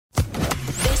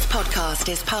podcast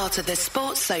is part of the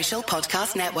Sports Social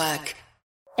Podcast Network.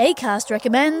 Acast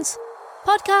recommends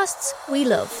podcasts we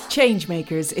love.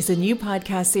 Changemakers is a new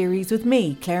podcast series with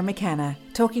me, Claire McKenna,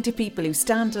 talking to people who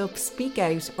stand up, speak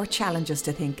out, or challenge us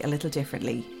to think a little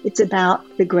differently. It's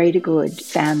about the greater good,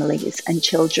 families and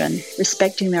children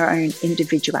respecting their own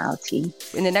individuality.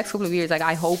 In the next couple of years,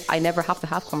 I hope I never have to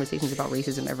have conversations about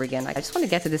racism ever again. I just want to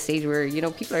get to the stage where,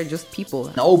 people are just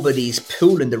people. Nobody's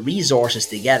pooling the resources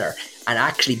together and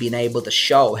actually being able to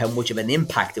show how much of an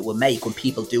impact it will make when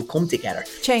people do come together.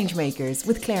 Changemakers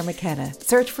with Claire McKenna.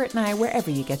 Search for it now wherever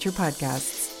you get your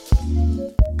podcasts.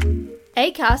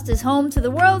 Acast is home to the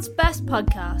world's best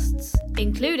podcasts,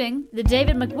 including the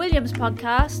David McWilliams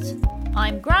podcast,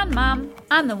 I'm Grandmam,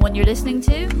 and the one you're listening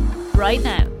to right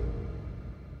now.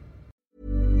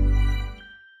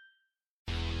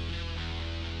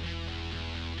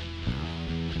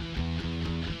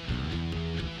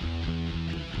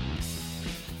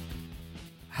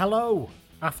 Hello.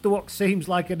 After what seems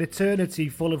like an eternity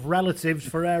full of relatives,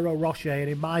 Ferrero Rocher, and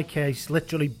in my case,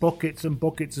 literally buckets and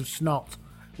buckets of snot,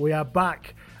 we are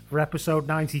back for episode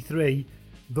 93,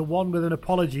 the one with an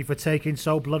apology for taking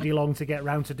so bloody long to get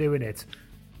round to doing it.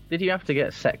 Did you have to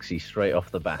get sexy straight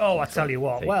off the bat? Oh, I tell you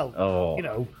what. Well,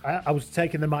 I was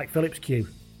taking the Mike Phillips cue.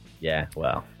 Yeah,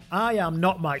 well. I am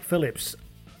not Mike Phillips,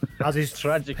 as is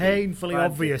painfully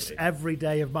obvious every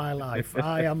day of my life.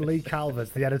 I am Lee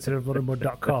Calvert, the editor of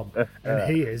bloodandmud.com,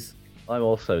 and he is... I'm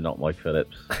also not Mike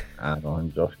Phillips, and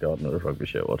I'm Josh Gardner of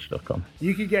RugbyShirtWatch.com.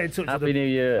 You can get in touch with Happy New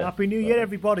Year. Happy New Year,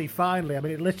 everybody, finally. I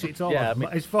mean, it's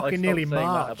almost, it's fucking nearly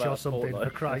March or something, for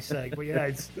Christ's sake. But yeah,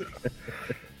 it's...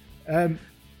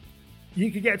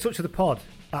 you can get in touch with the pod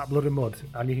at Blood and Mud,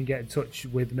 and you can get in touch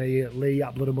with me at Lee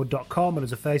at bloodandmud.com, and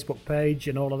there's a Facebook page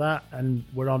and all of that, and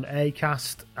we're on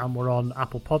Acast, and we're on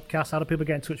Apple Podcasts. How do people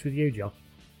get in touch with you, John?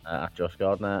 At Josh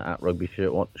Gardner, at Rugby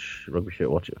Shirt Watch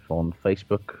on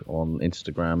Facebook, on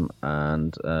Instagram,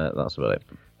 and that's about it.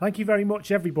 Thank you very much,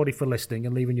 everybody, for listening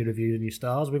and leaving your reviews and your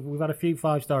stars. We've had a few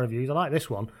 5-star reviews. I like this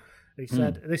one. He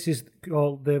said, This is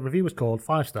called, the review was called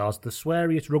 5 stars, the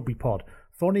sweariest rugby pod.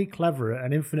 Funny, cleverer,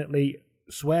 and infinitely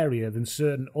swearier than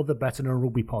certain other better known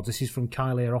rugby pods. This is from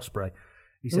Kyle Air Osprey.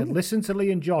 He said, listen to Lee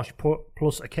and Josh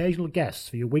plus occasional guests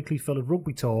for your weekly fill of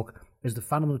rugby talk as the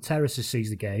fan on the terraces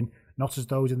sees the game, not as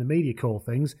those in the media call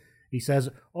things. He says,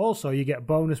 also we get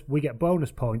bonus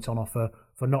points on offer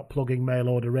for not plugging mail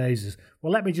order razors.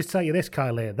 Well, let me just tell you this,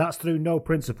 Kyle Air, that's through no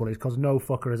principle. It's because no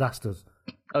fucker has asked us.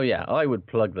 Oh yeah, I would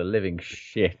plug the living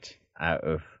shit out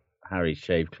of Harry's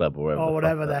Shave Club or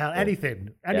whatever the hell, anything.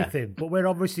 Yeah. But we're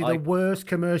obviously the worst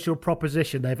commercial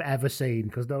proposition they've ever seen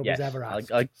because nobody's ever asked.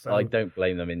 I don't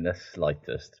blame them in the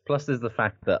slightest. Plus, there's the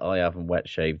fact that I haven't wet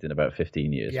shaved in about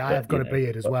 15 years. Yeah, I have got a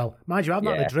beard as well. Mind you, I've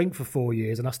not had a drink for 4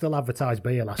 years, and I still advertised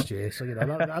beer last year. So I'm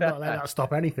not letting that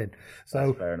stop anything. So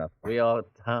that's fair enough. We are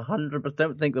 100%.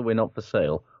 Don't think that we're not for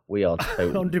sale. We are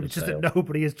totally 100%. Just that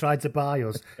nobody has tried to buy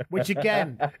us, which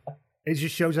again, it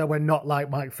just shows how we're not like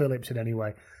Mike Phillips in any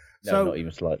way. No, so, not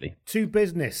even slightly. To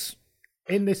business.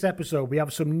 In this episode, we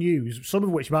have some news, some of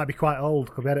which might be quite old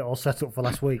because we had it all set up for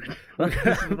last week.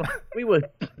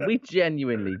 We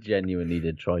genuinely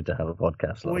did try to have a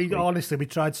podcast last week. Honestly, we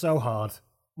tried so hard.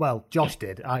 Well, Josh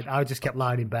did. I just kept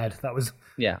lying in bed. That was...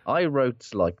 Yeah, I wrote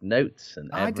notes and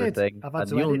everything. I've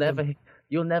had and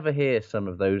you'll never hear some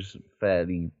of those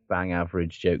fairly bang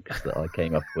average jokes that I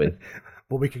came up with.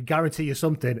 But we can guarantee you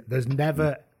something. There's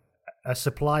never a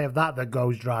supply of that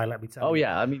goes dry, let me tell you. Oh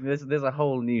yeah, I mean there's a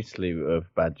whole new slew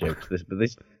of bad jokes.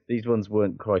 These ones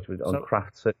weren't quite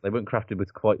they weren't crafted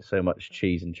with quite so much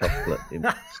cheese and chocolate.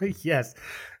 Yes.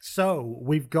 So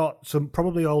we've got some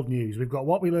probably old news. We've got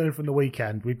what we learned from the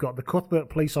weekend. We've got the Cuthbert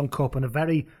Police on Cup and a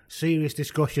very serious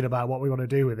discussion about what we want to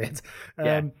do with it.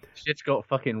 Shit's got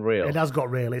fucking real. It has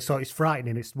got real. It's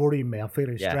frightening. It's worrying me. I'm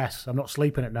feeling stress. I'm not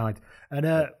sleeping at night. And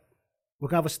we're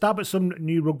going to have a stab at some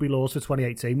new rugby laws for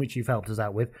 2018, which you've helped us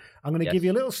out with. I'm going to give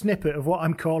you a little snippet of what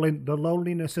I'm calling the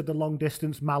loneliness of the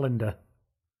long-distance Malander.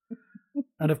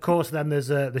 And, of course, then there's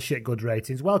the shit goods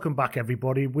ratings. Welcome back,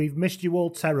 everybody. We've missed you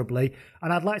all terribly.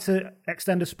 And I'd like to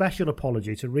extend a special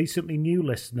apology to recently new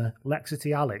listener,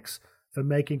 Lexity Alex, for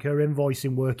making her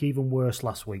invoicing work even worse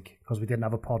last week because we didn't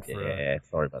have a pod for her. Yeah,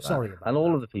 sorry about that. And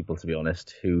all of the people, to be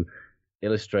honest, who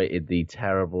illustrated the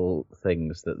terrible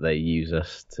things that they use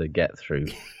us to get through,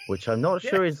 which I'm not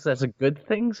sure is there's a good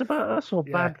things about us or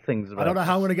bad things about us. I don't know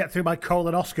how I'm going to get through my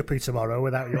colonoscopy tomorrow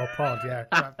without your pod,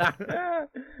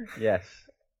 Yes.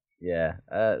 Yeah.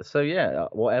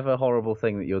 Whatever horrible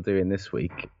thing that you're doing this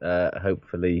week,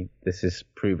 hopefully this is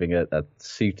proving a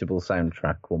suitable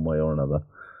soundtrack one way or another.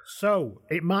 So,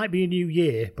 it might be a new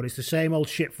year, but it's the same old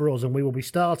shit for us, and we will be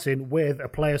starting with a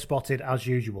player spotted as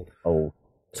usual. Oh.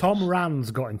 Tom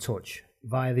Rands got in touch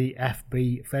via the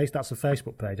FB face. That's the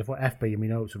Facebook page. I thought FB in my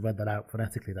notes. I've read that out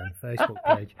phonetically then. Facebook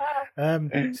page.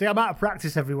 See, I'm out of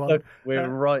practice, everyone. Look, we're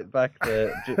right back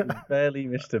there. Barely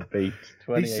missed a beat.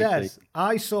 He says,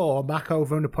 I saw Mako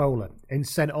Vunipola in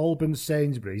St Albans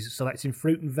Sainsbury's selecting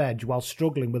fruit and veg while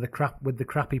struggling with the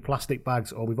crappy plastic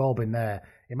bags. Oh, we've all been there.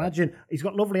 Imagine, he's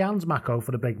got lovely hands, Mako,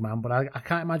 for the big man, but I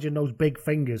can't imagine those big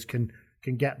fingers can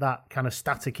get that kind of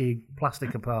staticky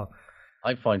plastic apart.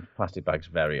 I find plastic bags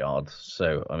very odd.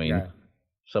 So, I mean,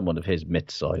 someone of his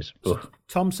mid-size.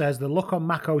 Tom says the look on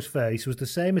Mako's face was the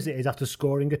same as it is after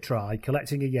scoring a try,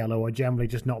 collecting a yellow, or generally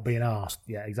just not being arsed.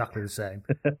 Yeah, exactly the same.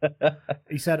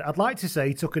 He said, I'd like to say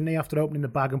he took a knee after opening the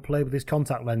bag and played with his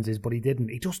contact lenses, but he didn't.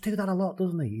 He does do that a lot,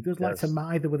 doesn't he? He does like to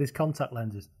mither with his contact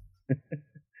lenses.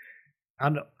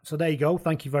 And so there you go.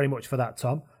 Thank you very much for that,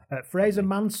 Tom. Fraser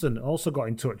Manson also got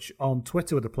in touch on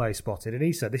Twitter with the play spotted, and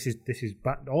he said, this is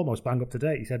almost bang up to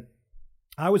date. He said,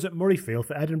 I was at Murrayfield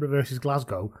for Edinburgh versus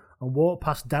Glasgow and walked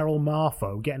past Daryl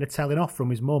Marfo getting a telling off from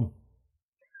his mum.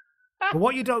 But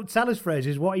what you don't tell us, Fraser,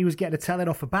 is what he was getting a telling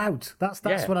off about. That's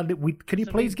what I did. Can you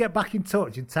please get back in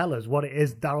touch and tell us what it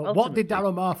is, Daryl? What did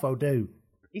Daryl Marfo do?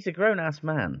 He's a grown-ass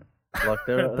man. Like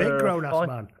a big grown-ass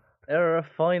man. There are a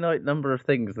finite number of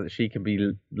things that she can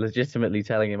be legitimately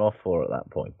telling him off for at that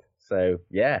point. So,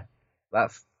 yeah,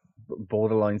 that's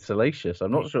borderline salacious.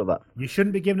 I'm not sure that... You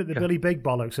shouldn't be giving it the Billy Big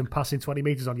bollocks and passing 20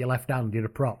 metres on your left hand. You're a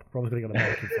prop. Probably going to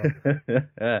get a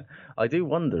ball. I do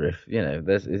wonder if,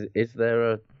 is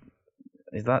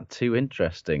that too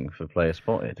interesting for player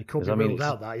spotted? It could be ruled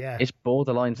out that, yeah. It's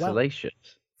borderline salacious.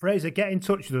 Fraser, get in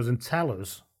touch with us and tell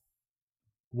us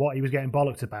what he was getting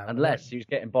bollocked about. Unless he was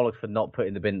getting bollocked for not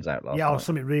putting the bins out last night. Or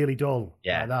something really dull.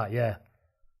 Yeah. Like that, yeah.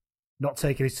 Not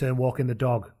taking his turn walking the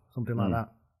dog. Something like that.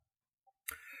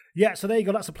 Yeah, so there you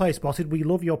go. That's a play spotted. We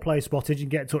love your play spotted. You can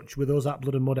get in touch with us at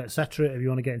Blood and Mud, etc. if you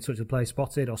want to get in touch with play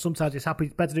spotted. Or sometimes it's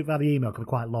better to do it via the email because they're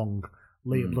quite long.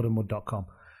 Lee at bloodandmud.com.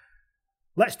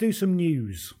 Let's do some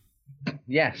news.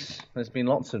 Yes, there's been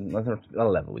lots of...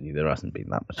 I'll level with you. There hasn't been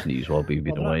that much news while we've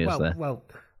been away, is there? Well,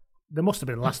 there must have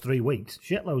been the last 3 weeks.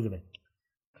 Shitloads of it.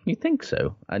 You think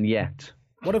so? And yet...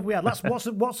 What have we had?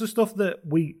 What's the stuff that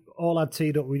we all had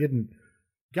teed up we didn't?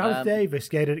 Gareth Davis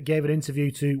gave an interview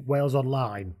to Wales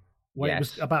Online where it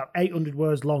was about 800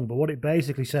 words long, but what it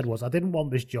basically said was, I didn't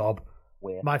want this job.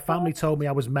 My family told me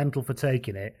I was mental for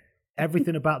taking it.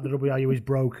 Everything about the WRU is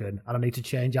broken, and I need to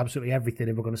change absolutely everything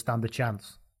if we're going to stand a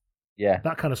chance. Yeah.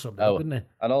 That kind of something, didn't it?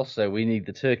 And also, we need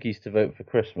the turkeys to vote for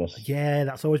Christmas. Yeah,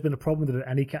 that's always been a problem with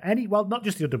any well, not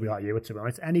just the WRU, to be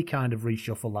honest, any kind of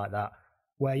reshuffle like that,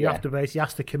 where you have to basically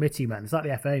ask the committee men, it's like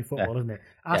the FA in football, isn't it?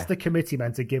 Ask the committee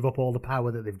men to give up all the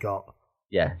power that they've got.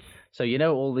 Yeah. So,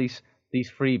 all these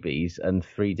freebies and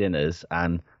free dinners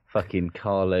and fucking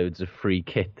carloads of free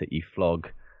kit that you flog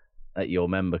at your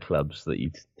member clubs that you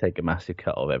take a massive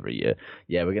cut of every year.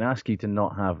 Yeah, we're going to ask you to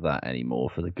not have that anymore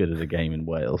for the good of the game in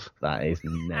Wales. That is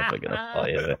never going to fly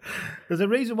of it. There's a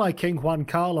reason why King Juan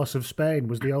Carlos of Spain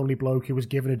was the only bloke who was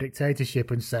given a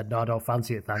dictatorship and said, no, I don't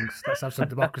fancy it, thanks. Let's have some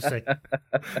democracy.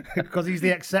 Because he's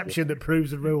the exception that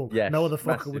proves the rule. Yes, no other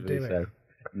fucker would do so. it.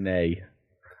 Nay.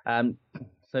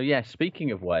 So, yeah,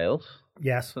 speaking of Wales,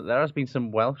 yes, there has been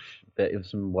some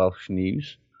Welsh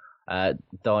news.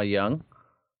 Dai Young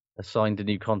has signed a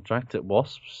new contract at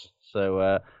Wasps.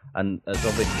 So, and as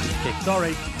obviously...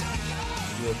 Sorry.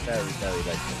 You were very, very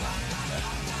late for that.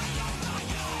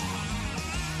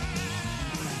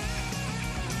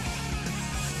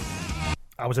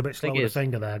 I was a bit slow with the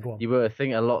finger there. Go on. You were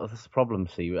thinking a lot of this problem,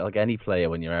 see, like any player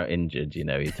when you're out injured,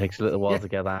 it takes a little while to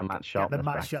get that match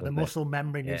sharpness. The muscle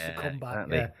memory needs to come back.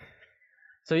 Exactly. Yeah.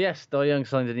 So yes, Dai Young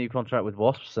signed a new contract with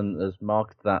Wasps and has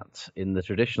marked that in the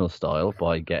traditional style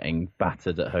by getting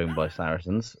battered at home by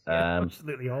Saracens.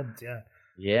 Absolutely odd, yeah.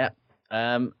 Yeah,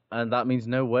 and that means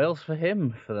no Wales for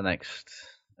him for the next.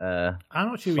 I'm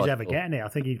not sure he's ever getting it. I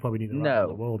think he probably needed the right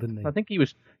the world, didn't he? I think he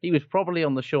was probably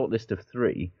on the short list of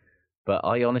 3, but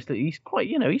I honestly, he's quite,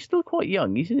 he's still quite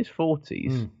young. He's in his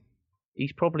 40s.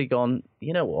 He's probably gone.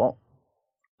 You know what?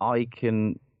 I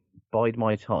can bide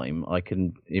my time. I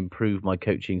can improve my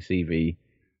coaching CV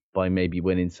by maybe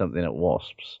winning something at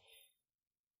Wasps,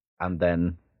 and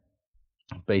then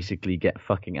basically get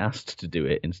fucking asked to do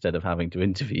it instead of having to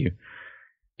interview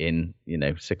in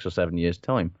 6 or 7 years'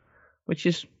 time, which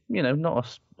is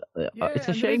not it's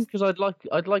a shame because I'd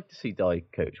like to see Dai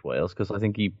coach Wales because I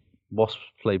think Wasps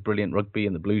play brilliant rugby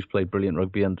and the Blues play brilliant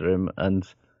rugby under him, and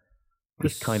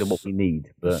it's kind of what we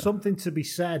need. But there's something to be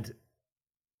said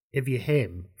if you're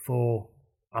him for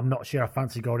I'm not sure I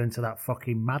fancy going into that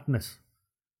fucking madness.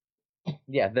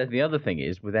 Yeah, the other thing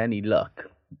is, with any luck,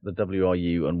 the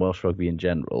WRU and Welsh rugby in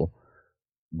general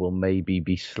will maybe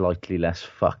be slightly less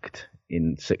fucked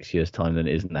in 6 years' time than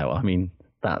it is now. I mean,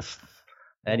 that's...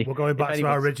 We're going back to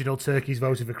our original turkeys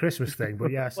voted for Christmas thing,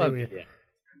 but yeah, I see you. Yeah.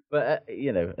 But,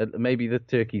 maybe the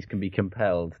turkeys can be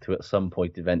compelled to at some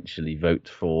point eventually vote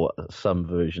for some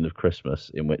version of Christmas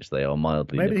in which they are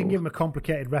mildly Maybe they can liberal. give them a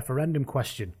complicated referendum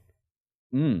question.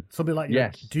 Mm. Something like,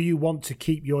 yes. Do you want to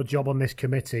keep your job on this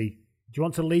committee? Do you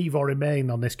want to leave or remain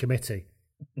on this committee?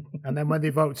 And then when they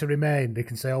vote to remain, they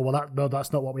can say, oh, well,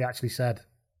 that's not what we actually said.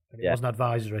 And it wasn't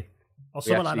advisory. Or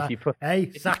something like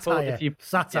that. Satire.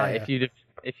 Yeah,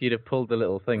 if you'd have pulled the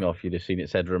little thing off, you'd have seen it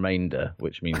said remainder,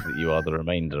 which means that you are the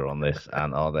remainder on this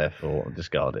and are therefore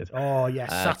discarded. Oh, yes,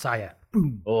 satire.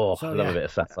 Boom. Oh, I love a bit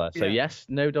of satire. So, yes,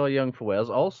 no Dar Young for Wales.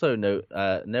 Also, no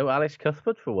Alex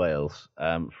Cuthbert for Wales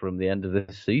from the end of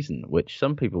this season, which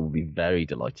some people will be very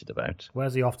delighted about.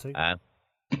 Where's he off to?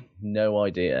 No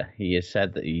idea. He has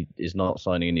said that he is not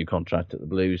signing a new contract at the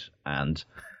Blues, and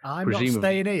I'm not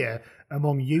staying here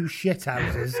among you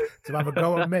shithouses to have a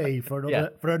go at me for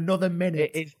another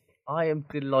minute. I am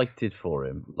delighted for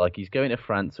him. Like, he's going to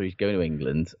France or he's going to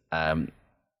England.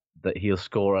 That he'll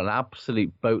score an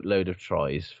absolute boatload of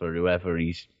tries for whoever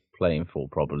he's playing for,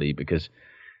 probably, because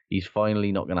he's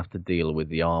finally not going to have to deal with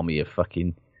the army of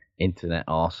fucking internet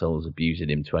arseholes abusing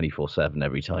him 24/7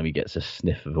 every time he gets a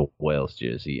sniff of a Wales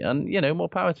jersey. And, more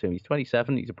power to him. He's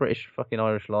 27. He's a British fucking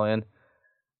Irish Lion.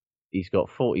 He's got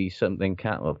 40-something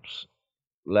cat-ups.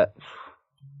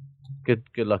 Good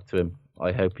luck to him.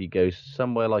 I hope he goes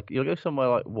somewhere like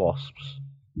Wasps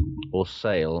or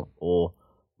Sale or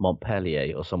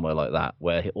Montpellier or somewhere like that,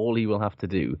 where all he will have to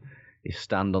do is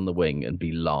stand on the wing and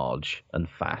be large and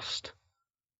fast,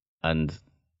 and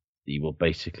he will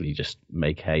basically just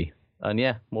make hay. And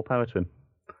more power to him.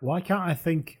 Why can't I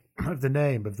think of the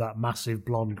name of that massive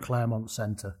blonde Claremont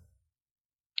centre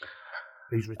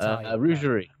who's retired?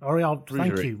 Rougerie.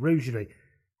 Thank you, Rougerie.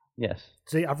 Yes.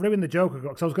 See, I've ruined the joke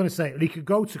because I was going to say he could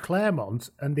go to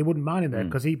Claremont and they wouldn't mind him there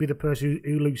because he'd be the person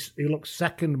who looks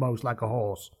second most like a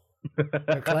horse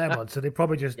at Claremont. So they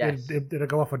probably just did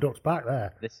go off a duck's back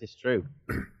there. This is true.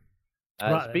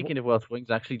 Speaking of Welsh wings,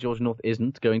 actually, George North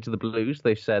isn't going to the Blues.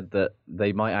 They've said that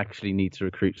they might actually need to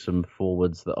recruit some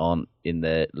forwards that aren't in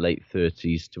their late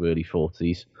 30s to early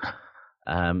 40s.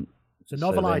 It's a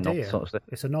novel idea.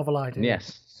 It's a novel idea.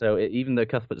 Yes. So even though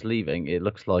Cuthbert's leaving, it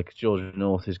looks like George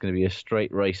North is going to be a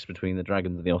straight race between the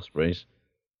Dragons and the Ospreys,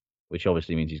 which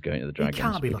obviously means he's going to the Dragons. He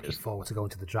can't be looking forward to going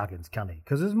to the Dragons, can he?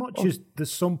 Because as much as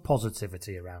there's some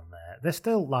positivity around there, they're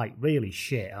still really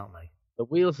shit, aren't they? The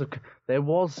wheels there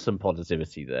was some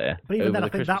positivity there. But even then, I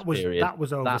think that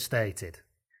was overstated.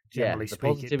 Generally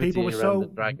speaking, people were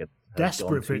so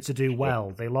desperate for it to do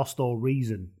well, they lost all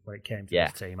reason when it came to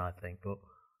this team, I think. But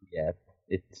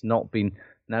it's not been,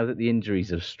 now that the injuries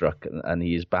have struck and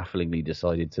he has bafflingly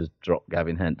decided to drop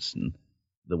Gavin Henson,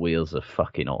 the wheels are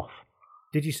fucking off.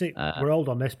 Did you see? We're old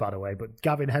on this, by the way, but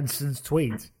Gavin Henson's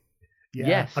tweet.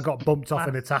 Yes, I got bumped off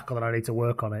in a tackle and I need to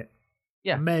work on it.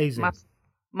 Yeah, amazing.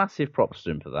 Massive props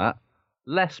to him for that.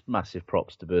 Less massive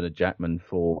props to Bernard Jackman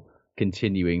for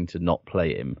continuing to not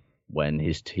play him when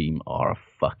his team are a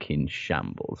fucking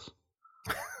shambles.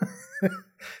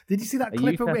 Did you see that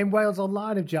clip in Wales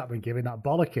Online of Jackman giving that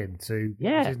bollocking to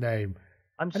what's his name?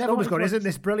 And everyone was going, isn't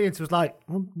this brilliant? It was like,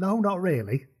 well, no, not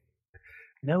really.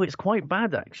 No, it's quite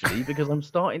bad, actually, because I'm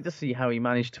starting to see how he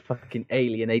managed to fucking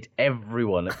alienate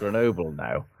everyone at Grenoble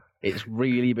now. It's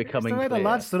really becoming clear. The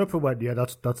lad stood up and went, yeah,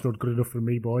 that's not good enough for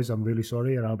me, boys. I'm really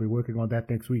sorry, and I'll be working on that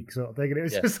next week. So I'm thinking it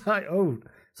was just like, oh,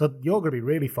 so you're going to be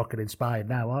really fucking inspired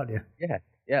now, aren't you?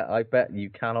 Yeah, I bet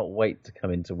you cannot wait to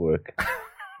come into work.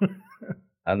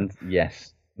 And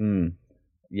yes,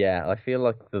 I feel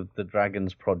like the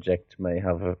Dragons project may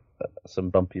have some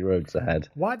bumpy roads ahead.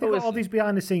 Why they got all these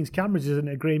behind-the-scenes cameras as an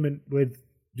agreement with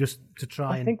just to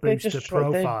try and boost the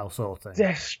profile sort of thing?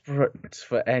 Desperate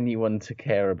for anyone to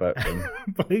care about them.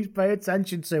 Please pay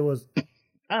attention to us.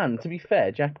 And to be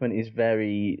fair, Jackman is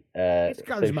very he's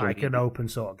charismatic and open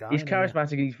sort of guy. He's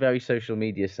charismatic and he's very social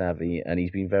media savvy, and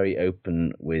he's been very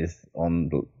open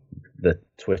on the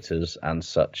Twitters and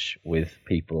such with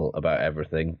people about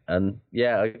everything. And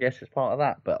I guess it's part of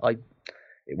that. But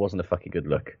it wasn't a fucking good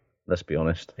look. Let's be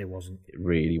honest. It wasn't. It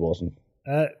really wasn't.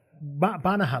 Matt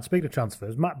Banahan, speaking of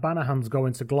transfers, Matt Banahan's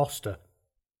going to Gloucester.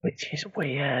 Which is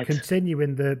weird.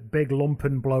 Continuing the big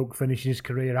lumpen bloke finishing his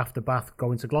career after Bath,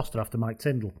 going to Gloucester after Mike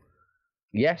Tyndall.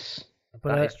 Yes,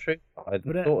 that is true. I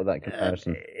thought of that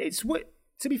comparison.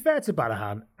 To be fair to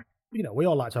Banahan, we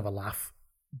all like to have a laugh.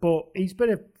 But he's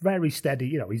been a very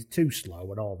steady, he's too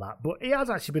slow and all that. But he has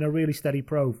actually been a really steady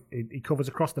pro. He covers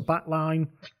across the back line.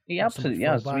 He absolutely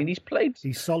has. I mean, he's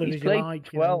solid he's as played you like.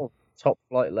 12 top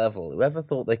flight level. Whoever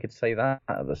thought they could say that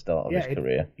at the start of his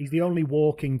career? He's the only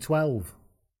walking 12.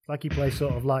 It's like he plays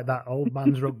sort of like that old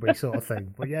man's rugby sort of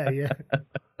thing. But yeah.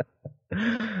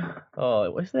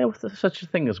 Oh, is there such a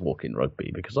thing as walking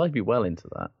rugby? Because I'd be well into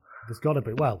that. There's got to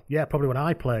be. Well, yeah, probably when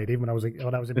I played, even when I was in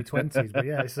my 20s. But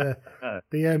yeah, it's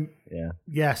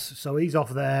yes. So he's off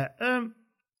there.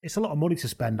 It's a lot of money to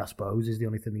spend, I suppose, is the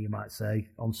only thing that you might say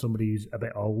on somebody who's a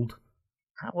bit old.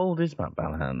 How old is Matt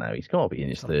Balahan now? He's got to be in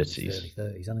his 30s.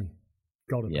 30s, hasn't he?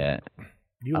 Got to be. Yeah.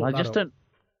 And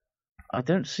I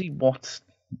don't see what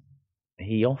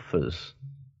he offers.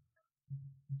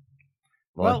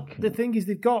 Well, the thing is,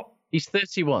 He's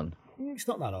 31. He's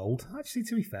not that old. Actually,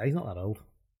 to be fair, he's not that old.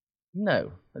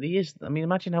 No, but he is. I mean,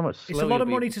 imagine how much. It's a lot of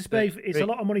money to pay. It's a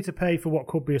lot of money to pay for what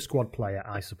could be a squad player,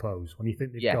 I suppose. When you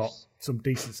think they've got some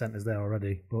decent centres there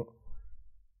already, but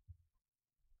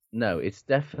no, it's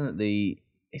definitely.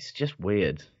 It's just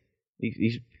weird.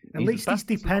 He's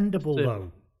dependable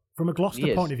though. From a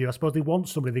Gloucester point of view, I suppose they want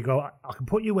somebody. They go, I can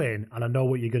put you in, and I know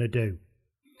what you're going to do.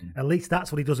 At least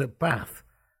that's what he does at Bath.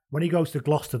 When he goes to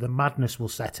Gloucester, the madness will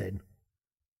set in.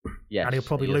 Yes, and he'll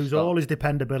probably lose all his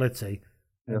dependability.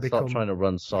 He'll start trying to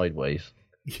run sideways.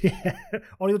 Yeah,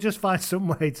 or he'll just find some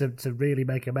way to really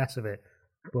make a mess of it.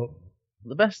 But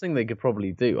the best thing they could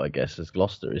probably do, I guess, as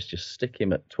Gloucester, is just stick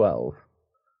him at 12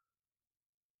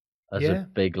 as a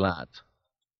big lad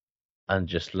and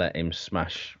just let him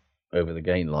smash over the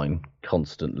gain line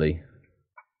constantly.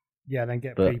 Yeah, then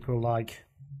get people like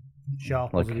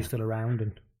Sharples if he's still around.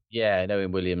 And yeah,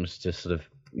 Owen Williams to sort of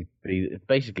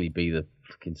basically be the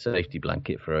fucking safety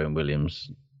blanket for Owen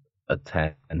Williams at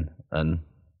 10, and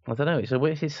I don't know.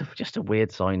 It's just a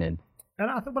weird signing. And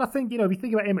I think if you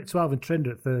think about him at 12 and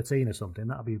Trinder at 13 or something,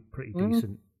 that'd be pretty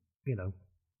decent.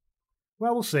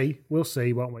 Well, we'll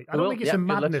see, won't we? I don't think it's a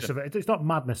madness of it. It's not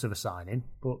madness of a signing,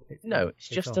 but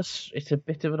it's a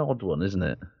bit of an odd one, isn't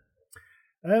it?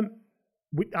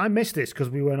 I missed this because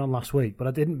we weren't on last week, but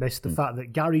I didn't miss the fact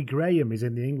that Gary Graham is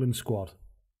in the England squad.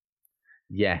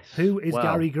 Yes. Who is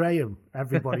Gary Graham?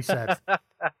 Everybody said.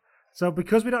 So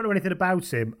because we don't know anything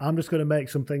about him, I'm just going to make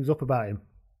some things up about him.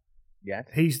 Yeah.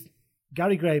 He's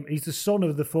Gary Graham. He's the son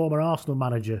of the former Arsenal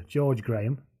manager, George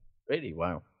Graham. Really?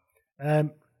 Wow.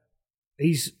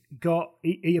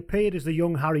 He appeared as the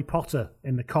young Harry Potter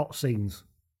in the cot scenes.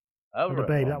 Oh, the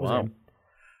baby, that was him.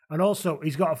 And also,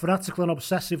 he's got a fanatical and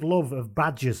obsessive love of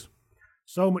badgers.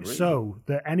 So much so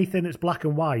that anything that's black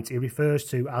and white, he refers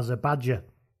to as a badger.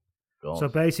 God. So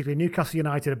basically, Newcastle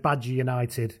United are Badger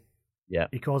United. Yeah.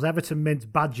 He calls Everton Mints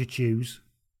Badger Chews.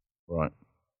 Right.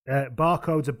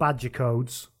 Barcodes are Badger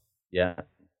Codes. Yeah.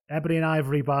 Ebony and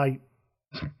Ivory by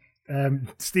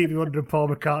Stevie Wonder and Paul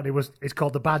McCartney is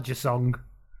called the Badger Song.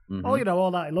 Mm-hmm. Oh,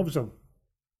 all that. He loves them.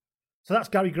 So that's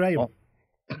Gary Graham.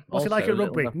 What's he like at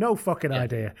rugby? No fucking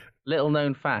idea. Little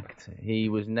known fact, he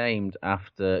was named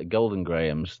after Golden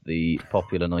Grahams, the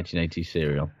popular 1980s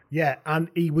cereal. Yeah, and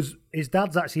his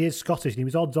dad's actually is Scottish, and he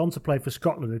was odds on to play for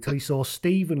Scotland until he saw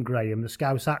Stephen Graham, the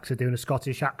Scouse actor, doing a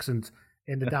Scottish accent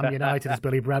in the Damn United as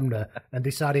Billy Bremner, and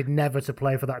decided never to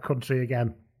play for that country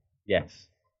again. Yes.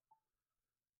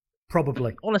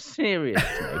 Probably. On a serious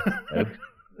note,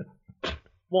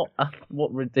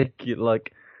 what ridiculous,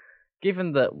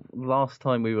 given that last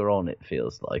time we were on, it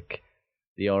feels like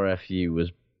the RFU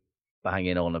was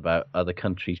banging on about other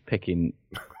countries picking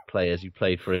players who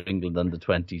played for England under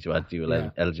 20s who had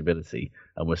dual eligibility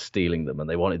and were stealing them, and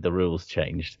they wanted the rules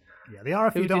changed. Yeah, the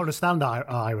RFU don't understand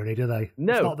irony, do they?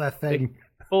 No. It's not their thing.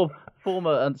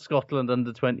 Former Scotland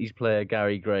under 20s player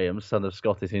Gary Graham, son of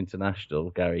Scottish international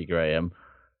Gary Graham.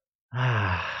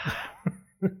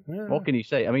 What can you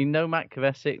say? I mean, no Matt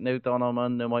Kvesic, no Don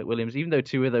Armand, no Mike Williams, even though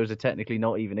two of those are technically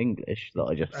not even English, that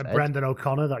I just said. Brendan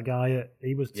O'Connor, that guy,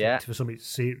 he was for something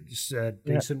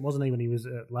decent, wasn't he, when he was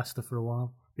at Leicester for a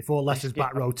while? Before Leicester's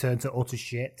back row turned to utter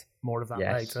shit. More of that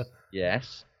later.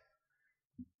 Yes.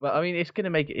 But, I mean, it's going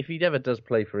to make, if he ever does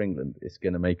play for England, it's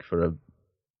going to make for a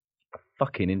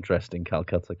fucking interesting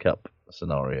Calcutta Cup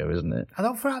scenario, isn't it?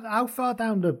 How far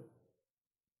down the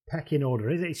pecking order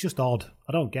is it? It's just odd.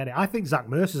 I don't get it. I think Zach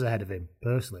Mercer's ahead of him,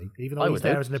 personally. Even though he's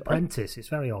there as an apprentice, it's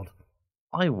very odd.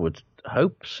 I would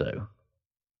hope so.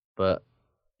 But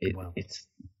it's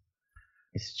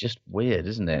just weird,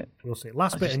 isn't it? We'll see.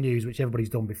 Last bit of news, which everybody's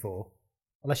done before.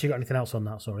 Unless you got anything else on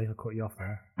that, sorry, I cut you off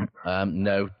there.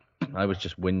 No, I was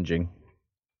just whinging.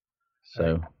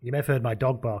 So you may have heard my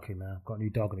dog barking now. I've got a new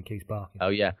dog and it keeps barking. Oh,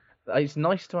 yeah. It's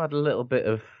nice to add a little bit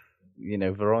of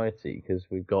variety, because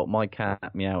we've got my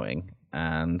cat meowing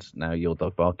and now your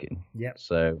dog barking. Yep.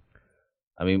 So,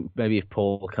 I mean, maybe if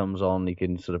Paul comes on, he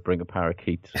can sort of bring a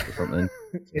parakeet or something.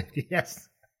 Yes.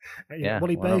 Yeah, well,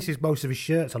 he why not? bases most of his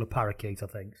shirts on a parakeet, I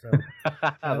think. So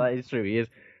That is true.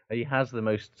 He has the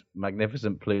most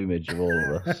magnificent plumage of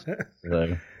all of us.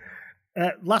 So,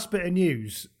 last bit of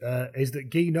news is that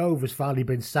Guy Nove has finally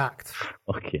been sacked.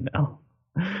 fucking hell.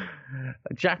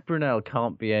 Jack Brunel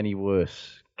can't be any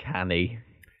worse, can he?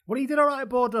 Well, he did all right at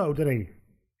Bordeaux, didn't he?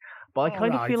 But I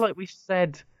kind of right. feel like we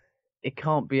said it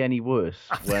can't be any worse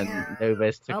when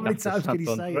Noves took How many after times can he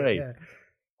say Saint-André. it? Yeah.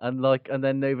 And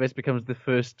then Noves becomes the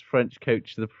first French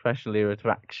coach of the professional era to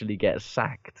actually get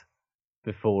sacked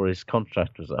before his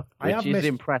contract was up, which is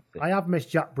impressive. I have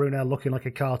missed Jack Brunel looking like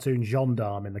a cartoon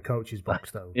gendarme in the coach's box,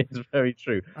 though. It's very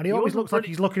true. And he always looks like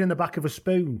he's looking in the back of a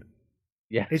spoon.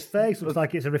 Yeah. His face looks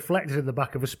like it's reflected in the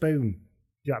back of a spoon,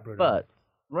 Jack Brunel. But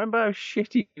remember how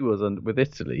shitty he was with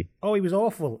Italy? Oh, he was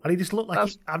awful. And he just looked like...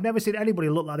 I've never seen anybody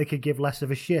look like they could give less of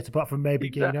a shit, apart from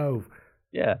maybe Guy Nove.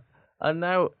 Yeah. And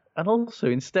also,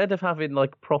 instead of having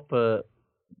like proper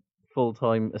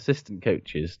full-time assistant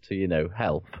coaches to,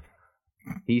 help,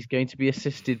 he's going to be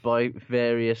assisted by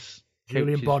various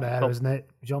Julian coaches Bonner, isn't it?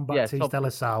 Jean-Baptiste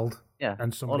Delassalle. Yeah,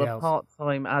 and somebody on a else.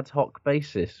 part-time ad hoc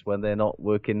basis when they're not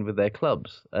working with their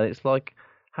clubs. And it's like,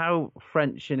 how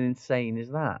French and insane is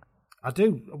that? I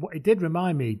do. It did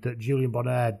remind me that Julian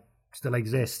Bonner still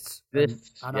exists.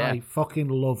 And I fucking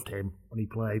loved him when he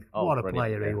played. Oh, what a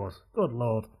brilliant, player he was. Good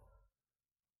Lord.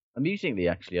 Amusingly,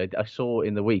 actually, I saw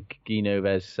in the week Guy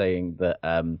Noves saying that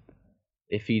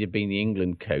if he'd have been the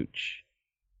England coach,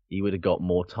 he would have got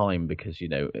more time because,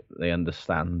 they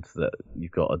understand that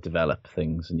you've got to develop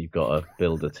things and you've got to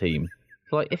build a team.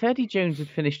 So, like, if Eddie Jones had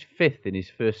finished 5th in his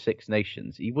first Six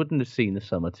Nations, he wouldn't have seen the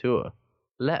summer tour,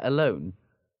 let alone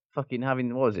fucking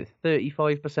having,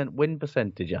 35% win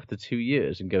percentage after 2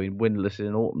 years and going winless in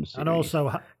an autumn series. And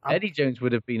also... Eddie Jones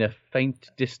would have been a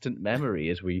faint, distant memory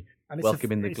as we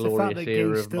welcome in the glorious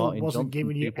era of Martin wasn't Johnson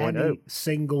giving you 2.0. any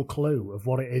single clue of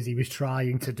what it is he was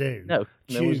trying to do. No,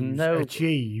 there was no...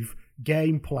 achieve,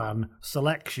 game plan,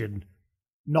 selection,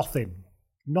 nothing.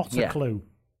 Not a clue.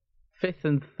 5th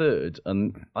and 3rd,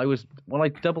 and when I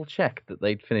double checked that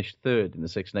they'd finished 3rd in the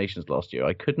Six Nations last year,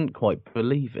 I couldn't quite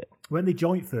believe it. When they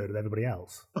joint 3rd with everybody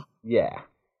else. Yeah.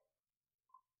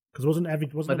 Because wasn't I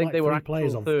think like they were 3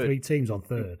 players on third. 3 teams on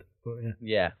 3rd? But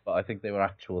yeah, but I think they were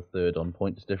actual 3rd on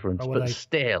points difference. Oh, but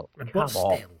still, come on.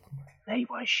 Still. They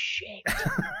were shit.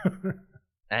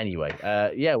 Anyway,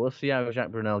 we'll see how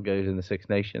Jacques Brunel goes in the Six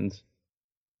Nations.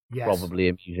 Yes. Probably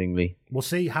amusingly. We'll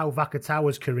see how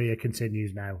Vakatawa's career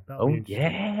continues now. That'll be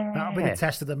the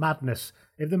test of the madness.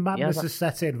 If the madness is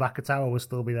set in, Vakatawa will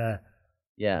still be there.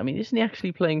 Yeah, I mean, isn't he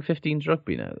actually playing 15s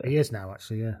rugby now? Though? He is now,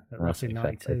 actually, yeah. At Racing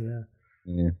 92,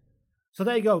 yeah. So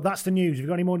there you go. That's the news. Have you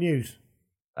got any more news?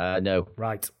 No.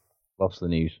 Right. Lost the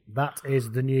news. That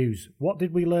is the news. What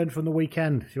did we learn from the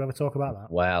weekend? Should we ever talk about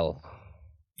that? Well.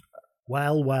 I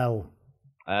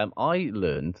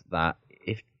learned that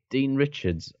if Dean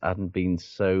Richards hadn't been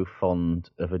so fond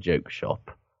of a joke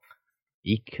shop,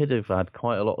 he could have had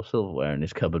quite a lot of silverware in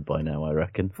his cupboard by now, I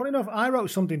reckon. Funny enough, I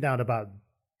wrote something down about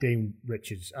Dean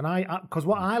Richards, and because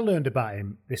what I learned about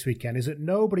him this weekend is that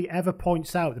nobody ever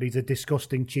points out that he's a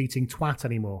disgusting, cheating twat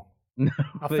anymore. No,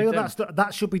 I feel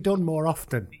that should be done more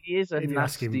often. He is a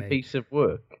nasty piece of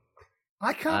work.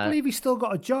 I can't believe he's still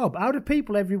got a job. How do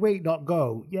people every week not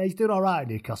go, yeah, he's doing all right at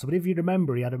Newcastle, but if you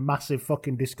remember, he had a massive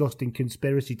fucking disgusting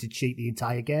conspiracy to cheat the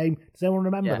entire game. Does anyone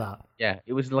remember that? Yeah,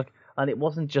 it was like, and it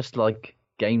wasn't just like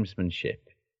gamesmanship.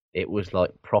 It was like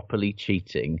properly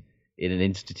cheating in an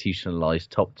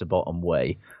institutionalized top to bottom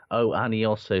way. Oh, and he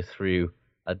also threw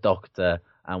a doctor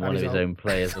and one of his own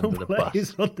players under the bus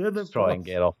to try and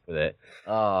get off with it.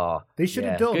 They should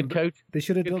have done. Good coach. They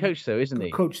should have done. Good coach though, isn't he?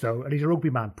 Good coach though, and he's a rugby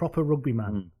man, proper rugby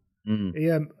man.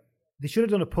 They should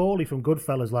have done a Paulie from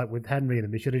Goodfellas, like with Henry,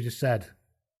 and they should have just said,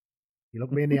 "You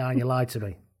looked me in the eye and you lied to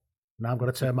me. Now I'm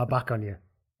going to turn my back on you,"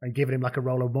 and given him like a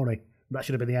roll of money. That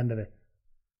should have been the end of it.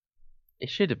 It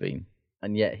should have been.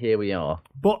 And yet here we are.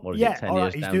 But yeah, all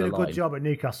right, he's doing a good job at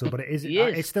Newcastle, but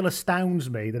it still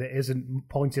astounds me that it isn't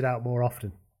pointed out more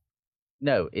often.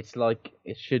 No, it's like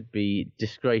it should be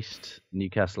disgraced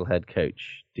Newcastle head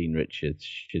coach Dean Richards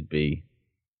should be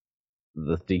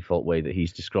the default way that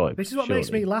he's described. This is what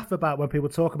makes me laugh about when people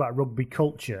talk about rugby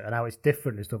culture and how it's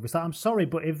different and stuff. It's like, I'm sorry,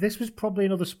 but if this was probably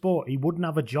another sport, he wouldn't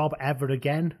have a job ever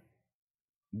again.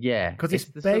 Yeah. Because it's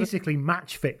basically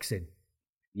match fixing.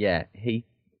 Yeah,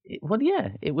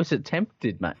 it was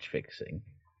attempted match fixing.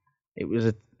 It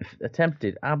was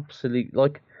attempted absolute,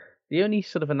 like, The only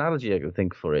sort of analogy I can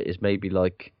think for it is maybe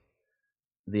like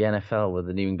the NFL with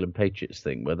the New England Patriots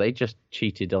thing, where they just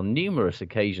cheated on numerous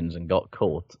occasions and got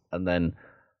caught and then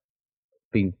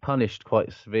been punished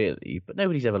quite severely, but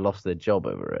nobody's ever lost their job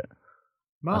over it.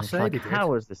 Marseille did.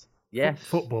 How is this? Yes.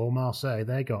 Football, Marseille,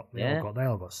 they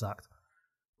all got sacked.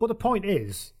 But the point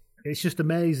is, it's just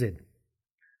amazing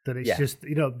that it's just,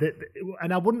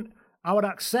 and I would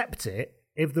accept it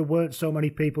if there weren't so many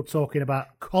people talking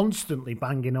about, constantly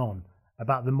banging on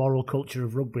about the moral culture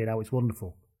of rugby and how it's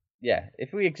wonderful. Yeah,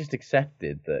 if we just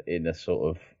accepted that in a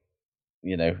sort of,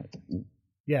 Yeah,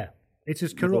 it's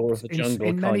as corrupt,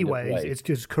 in many ways, it's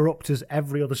as corrupt as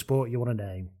every other sport you want to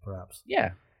name, perhaps.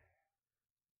 Yeah.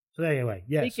 So anyway,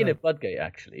 Speaking of Bloodgate,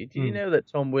 actually, do you know that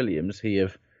Tom Williams, he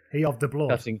of the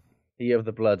blood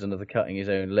and of the cutting his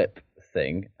own lip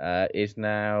thing, is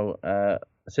now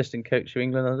assistant coach of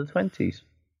England under-20s?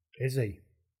 Is he?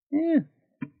 Yeah.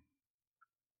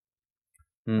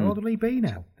 How old will he be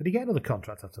now? Did he get another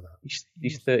contract after that?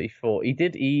 He's 34. He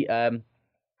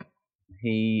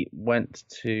went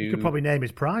to... You could probably name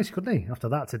his price, couldn't he? After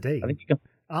that today. I think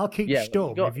I'll keep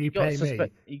stum if you pay me.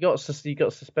 He got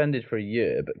suspended for a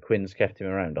year, but Quinn's kept him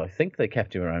around. I think they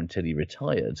kept him around till he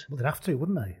retired. Well, they'd have to,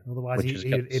 wouldn't they? Otherwise,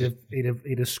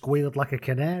 he'd have squealed like a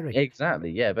canary.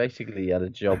 Exactly. Yeah. Basically, he had a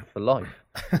job for life.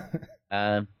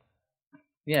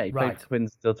 He played for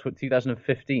Quins till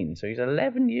 2015, so he's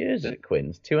 11 years at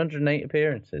Quins, 208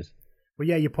 appearances. Well,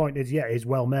 yeah, your point is, it's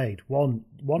well made. On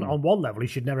one level, he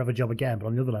should never have a job again, but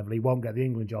on the other level, he won't get the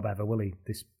England job ever, will he?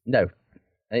 No.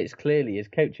 It's clearly his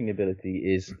coaching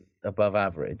ability is above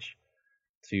average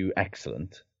to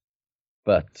excellent,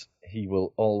 but he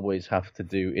will always have to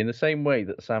do, in the same way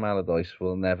that Sam Allardyce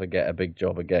will never get a big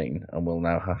job again and will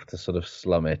now have to sort of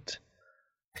slum it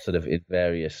sort of in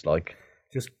various,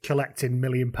 just collecting £1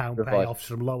 million payoffs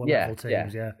from lower level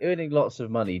teams, earning lots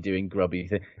of money doing grubby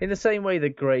things. In the same way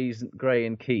that Gray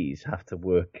and Keys have to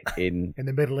work in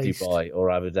the Middle East, Dubai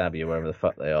or Abu Dhabi or wherever the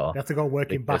fuck they are. They have to go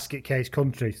work in basket case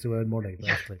countries to earn money,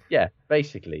 basically. Yeah,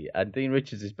 basically. And Dean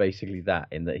Richards is basically that,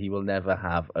 in that he will never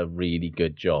have a really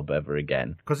good job ever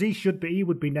again. Because he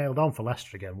would be nailed on for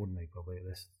Leicester again, wouldn't he? Probably at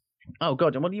this. Oh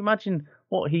God! And what do you imagine?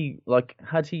 What he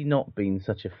had he not been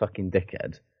such a fucking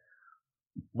dickhead?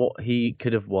 What he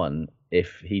could have won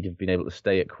if he'd have been able to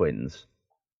stay at Quins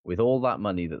with all that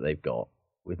money that they've got,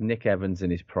 with Nick Evans in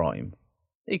his prime.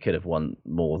 He could have won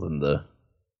more than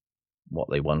what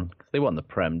they won. They won the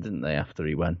Prem, didn't they, after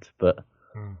he went? But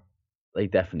they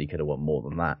definitely could have won more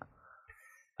than that.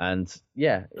 And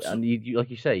like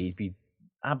you say, he'd be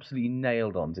absolutely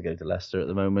nailed on to go to Leicester at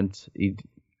the moment. He'd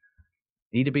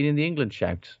have been in the England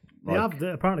shout.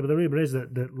 Apparently, but the rumour is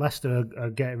that Leicester are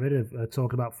getting rid of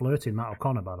talking about flirting Matt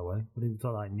O'Connor. By the way, we didn't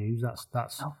talk that news. That's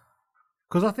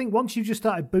because I think once you've just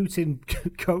started booting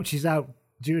coaches out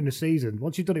during the season,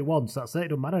 once you've done it once, that's it. It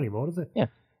doesn't matter anymore, does it? Yeah.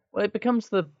 Well, it becomes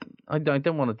I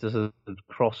don't want to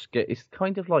it's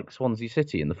kind of like Swansea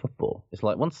City in the football. It's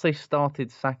like once they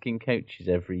started sacking coaches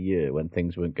every year when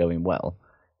things weren't going well,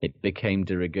 it became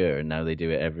de rigueur, and now they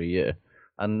do it every year.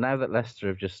 And now that Leicester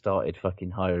have just started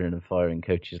fucking hiring and firing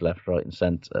coaches left, right and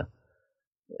centre,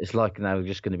 it's like now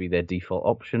just going to be their default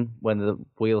option when the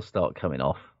wheels start coming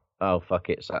off. Oh,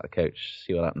 fuck it, sack the coach,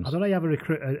 see what happens. I don't know, you have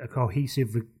a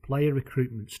cohesive player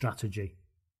recruitment strategy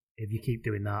if you keep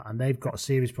doing that. And they've got a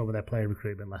serious problem with their player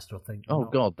recruitment, Leicester, I think. Oh,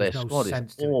 God, their squad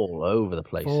is all over the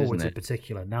place, forwards isn't it? in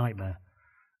particular, nightmare.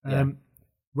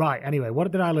 Right, anyway,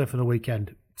 what did I learn from the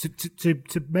weekend? To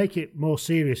make it more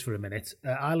serious for a minute,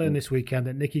 I learned this weekend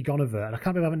that Nicky Gonover, and I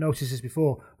can't believe I haven't noticed this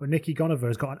before, but Nicky Gonover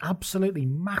has got an absolutely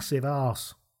massive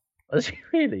arse. Is he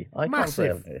really? I can't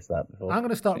say I've noticed that before. I'm going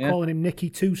to start calling him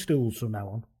Nicky Two Stools from now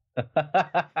on.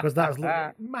 Because that's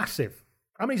massive.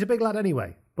 I mean, he's a big lad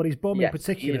anyway, but his bum in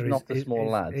particular is not a small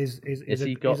lad. Is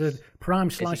a prime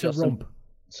slice of rump.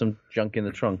 Some junk in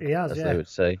the trunk, he has, as they would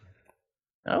say.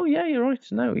 Oh, yeah, you're right.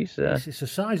 No, he's... It's a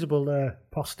sizable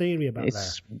posterior back there.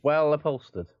 It's well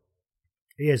upholstered.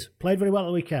 He is. Played very well at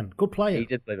the weekend. Good player. He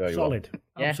did play very solid.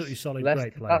 well. Absolutely solid,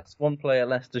 Leicester, great player. That's one player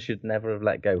Leicester should never have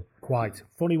let go. Quite.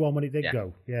 Funny one when it did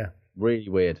go, yeah. Really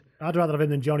weird. I'd rather have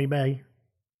him than Johnny May.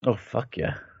 Oh, fuck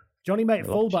yeah. Johnny May at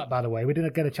fullback, by the way. We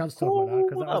didn't get a chance to talk about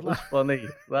that. That was funny.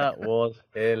 That was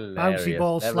hilarious. Bouncy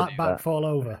ball, slap back, fall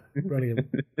over. Brilliant.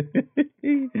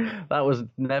 That was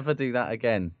never do that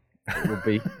again. It would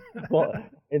be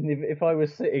if I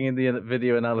was sitting in the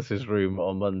video analysis room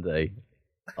on Monday,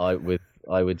 I would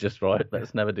just write,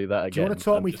 let's never do that again. Do you want to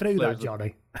talk me through that,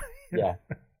 Johnny? Yeah.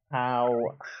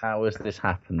 How has this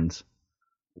happened?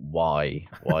 Why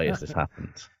has this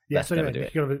happened? Yeah, let's so never anyway,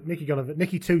 do it.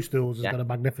 Nicky Two Stools has got a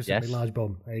magnificently large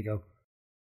bum. There you go.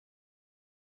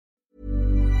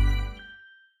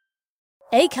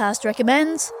 Acast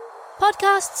recommends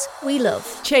podcasts we love.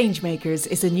 Changemakers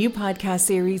is a new podcast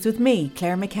series with me,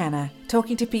 Claire McKenna,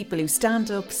 talking to people who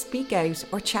stand up, speak out,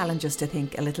 or challenge us to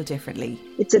think a little differently.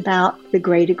 It's about the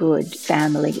greater good,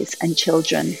 families and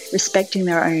children respecting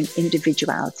their own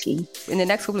individuality. In the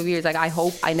next couple of years, I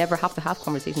hope I never have to have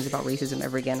conversations about racism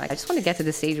ever again. I just want to get to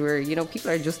the stage where,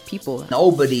 people are just people.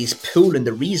 Nobody's pooling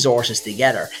the resources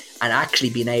together and actually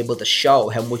being able to show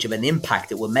how much of an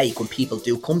impact it will make when people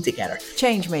do come together.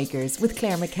 Changemakers with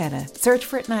Claire McKenna. Search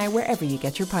for it now wherever you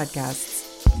get your podcasts.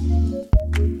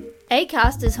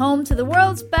 Acast is home to the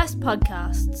world's best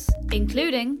podcasts,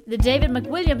 including the David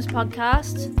McWilliams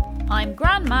podcast, I'm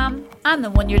Grandmam, and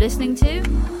the one you're listening to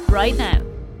right now.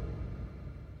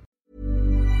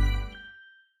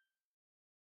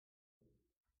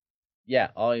 Yeah,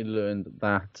 I learned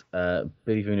that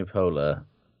Billy Vunipola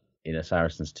in a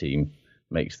Saracens team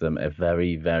makes them a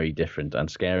very, very different and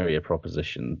scarier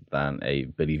proposition than a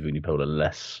Billy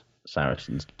Vunipola-less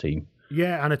Saracens team.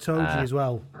 Yeah, and Itoje as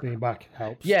well, being back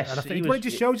helps. Yes. And I think it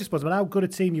just shows, I suppose, about how good a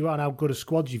team you are and how good a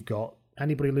squad you've got.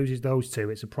 Anybody loses those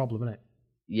two, it's a problem, isn't it?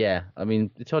 Yeah, I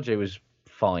mean, Itoje was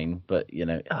fine, but,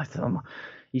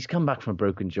 he's come back from a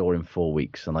broken jaw in 4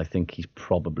 weeks, and I think he's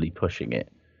probably pushing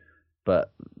it.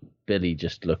 But Billy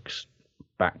just looks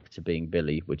back to being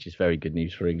Billy, which is very good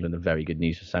news for England and very good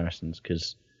news for Saracens,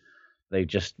 because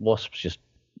Wasps just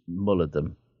mullered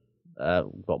them.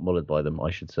 Got mullered by them, I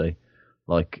should say.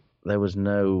 There was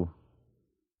none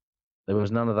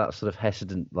of that sort of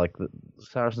hesitant, the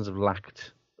Saracens have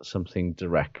lacked something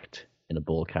direct in a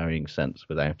ball carrying sense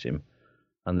without him.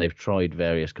 And they've tried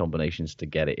various combinations to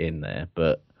get it in there,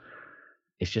 but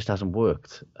it just hasn't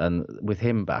worked. And with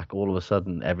him back, all of a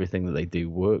sudden, everything that they do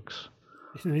works.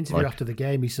 In an interview after the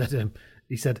game, he said,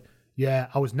 yeah,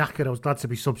 I was knackered. I was glad to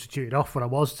be substituted off when I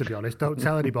was, to be honest. Don't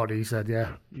tell anybody. He said,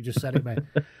 yeah, you just said it, mate.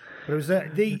 But it was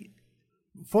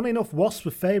funny enough, Wasps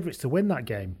were favourites to win that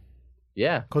game.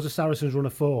 Yeah. Because the Saracens run a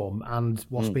form and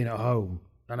Wasps being at home.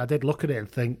 And I did look at it and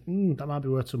think, that might be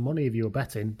worth some money if you were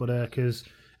betting. But and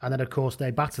then, of course,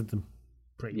 they battered them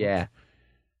pretty much.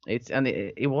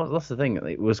 It was, that's the thing.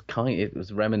 It was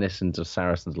reminiscent of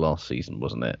Saracens last season,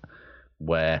 wasn't it?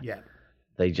 Where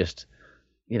they just,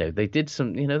 they did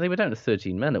some, they were down to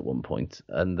 13 men at one point,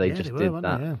 and they did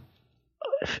that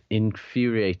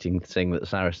infuriating thing that the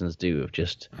Saracens do of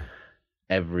just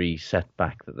every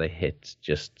setback that they hit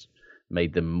just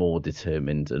made them more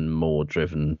determined and more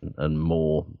driven and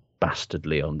more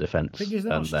bastardly on defence. I think it's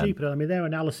not stupid. I mean, their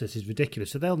analysis is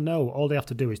ridiculous. So they'll know all they have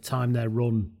to do is time their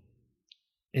run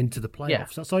into the playoffs. Yeah.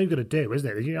 That's all you've got to do, isn't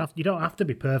it? You don't have to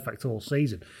be perfect all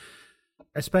season.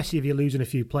 Especially if you're losing a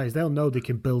few players, they'll know they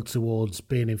can build towards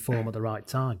being in form at the right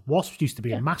time. Wasps used to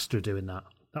be a master of doing that.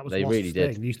 That was they Wasps' really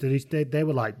thing. did. They used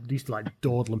to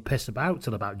dawdle and piss about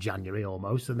till about January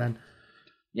almost, and then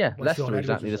Leicester were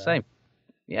exactly the same.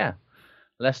 Yeah,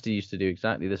 Leicester used to do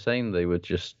exactly the same. They would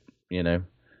just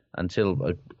until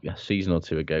a season or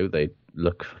two ago, they'd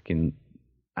look fucking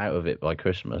out of it by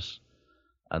Christmas,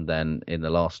 and then in the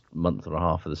last month or a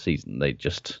half of the season, they'd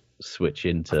just switch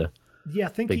into. Yeah, I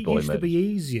think it used to be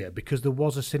easier because there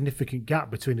was a significant gap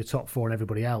between the top four and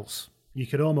everybody else. You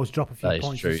could almost drop a few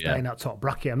points and stay in that top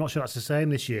bracket. I'm not sure that's the same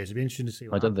this year. It'd be interesting to see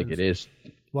what happens. I don't think it is.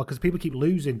 Well, because people keep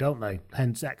losing, don't they?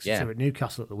 Hence Exeter at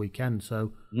Newcastle at the weekend.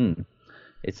 So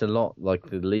it's a lot like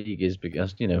the league is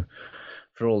because,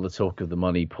 for all the talk of the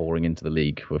money pouring into the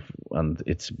league and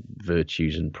its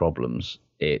virtues and problems,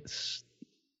 it's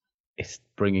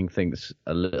bringing things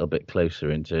a little bit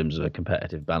closer in terms of a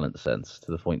competitive balance sense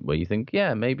to the point where you think,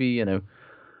 maybe,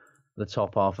 the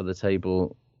top half of the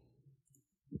table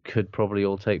could probably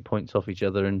all take points off each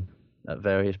other at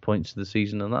various points of the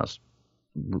season, and that's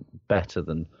better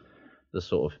than the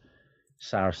sort of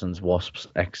Saracens, Wasps,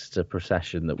 Exeter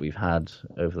procession that we've had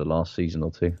over the last season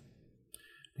or two.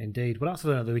 Indeed. Well, that's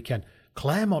another weekend.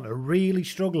 Claremont are really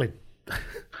struggling.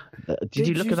 Did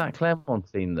you look at that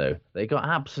Claremont team though? They got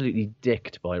absolutely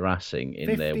dicked by Racing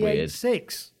in their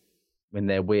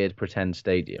weird pretend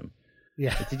stadium.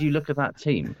 Yeah. But did you look at that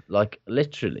team?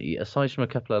 Literally, aside from a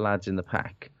couple of lads in the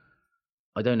pack,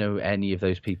 I don't know who any of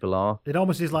those people are. It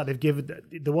almost is like they've given.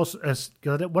 There was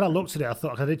when I looked at it, I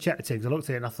thought I did check the teams. I looked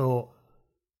at it and I thought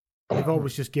they've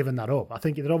always just given that up. I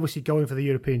think they're obviously going for the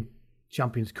European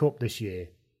Champions Cup this year,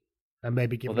 and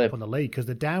maybe giving up on the league because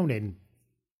they're down in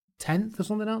 10th or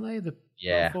something, aren't they?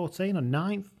 14 or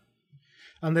 9th.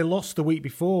 And they lost the week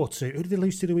before to... Who did they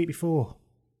lose to the week before?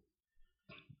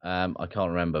 I can't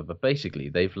remember, but basically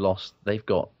they've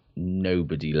got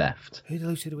nobody left. Who did they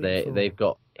lose to the week before? They've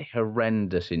got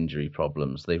horrendous injury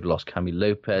problems. They've lost Camille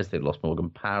Lopez, they've lost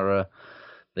Morgan Parra,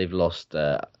 they've lost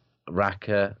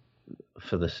Raka.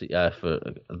 for the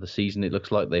season. It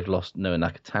looks like they've lost Noah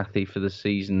Nakatathi for the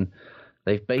season.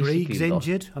 They've basically Grieg's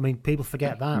injured. I mean, people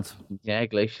forget that. Yeah,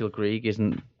 Glacial Grieg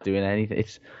isn't doing anything.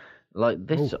 It's like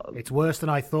this. It's worse than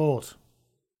I thought.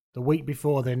 The week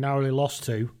before, they narrowly lost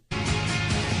to.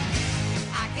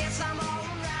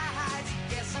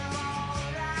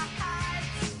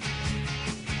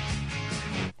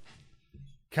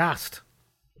 Cast.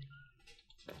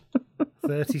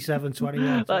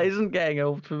 37-21. That isn't getting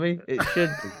old for me. It should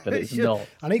be, but it's not.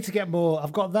 I need to get more.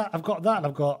 I've got that, and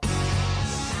I've got...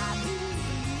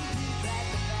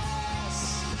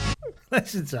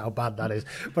 Listen to how bad that is.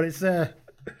 But it's...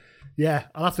 yeah,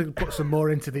 I'll have to put some more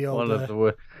into the old... One of the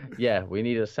worst. Yeah, we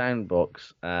need a sound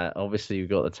box. Obviously, we've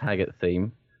got the Taggart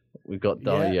theme. We've got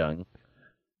Dar Young.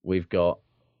 We've got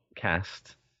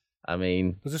Cast. I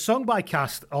mean... There's a song by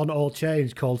Cast on All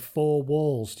Change called Four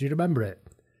Walls. Do you remember it?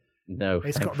 No,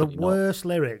 it's got the worst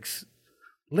lyrics.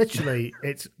 Literally,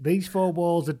 it's these four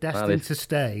walls are destined to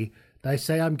stay. They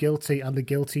say I'm guilty and the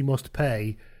guilty must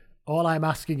pay. All I'm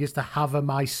asking is to have a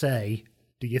my say.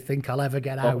 Do you think I'll ever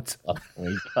get out?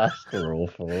 Cast were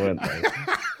awful, weren't they?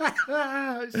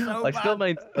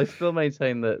 I still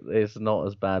maintain that it's not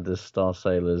as bad as Star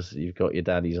Sailors. You've got your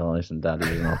daddy's eyes and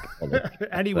daddy's an alcoholic.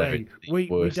 Anyway, we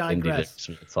digress.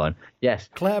 At the time. Yes,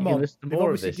 Claremont. You can listen to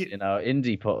more of this in our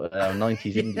indie our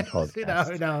 90s indie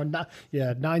podcast.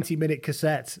 90-minute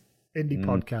cassette indie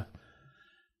podcast.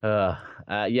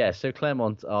 Yeah, so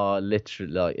Claremont are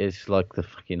literally it's like the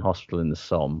fucking hospital in the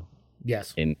Somme.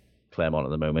 Yes. In Claremont at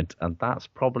the moment, and that's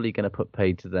probably going to put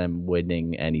paid to them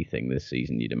winning anything this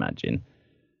season, you'd imagine.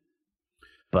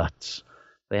 But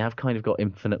they have kind of got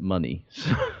infinite money,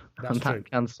 so that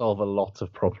can solve a lot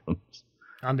of problems.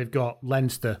 And they've got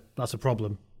Leinster. That's a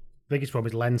problem. Biggest problem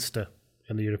is Leinster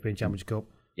in the European Championship Cup.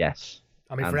 Yes.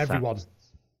 I mean, for everyone.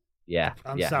 Yeah.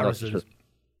 And Saracens.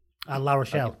 And La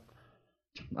Rochelle.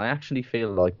 I actually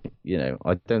feel like,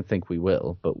 I don't think we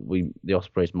will, but the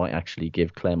Ospreys might actually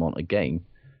give Claremont a game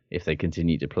if they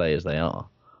continue to play as they are.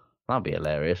 That'd be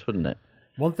hilarious, wouldn't it?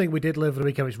 One thing we did live the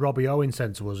weekend, which Robbie Owen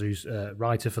sent to us, who's a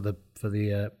writer for the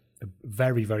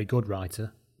very, very good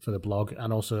writer for the blog,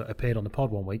 and also appeared on the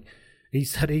pod one week. He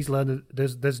said he's learned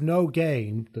that there's no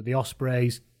game that the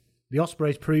Ospreys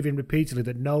proving repeatedly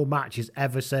that no match is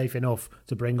ever safe enough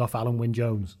to bring off Alan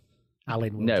Wynne-Jones.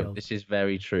 No, this is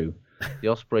very true. The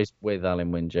Ospreys with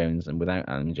Alan Wynne-Jones and without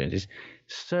Alan Wynne-Jones is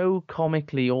so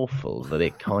comically awful that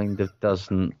it kind of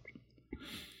doesn't...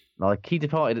 Like, he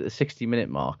departed at the 60-minute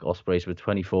mark. Ospreys were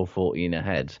 24-14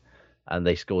 ahead, and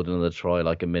they scored another try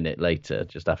like a minute later,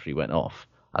 just after he went off.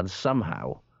 And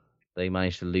somehow they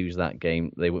managed to lose that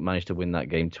game. They managed to win that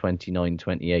game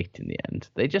 29-28 in the end.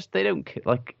 They don't...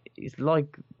 Like, it's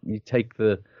like you take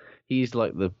he's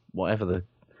like the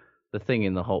thing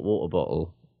in the hot water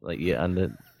bottle,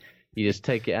 you just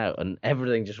take it out and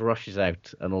everything just rushes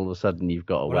out, and all of a sudden you've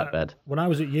got a wet bed. When I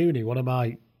was at uni, one of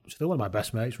my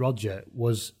best mates, Roger,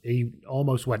 he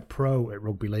almost went pro at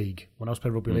rugby league when I was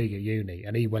playing rugby league at uni,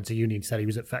 and he went to uni instead. He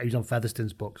was on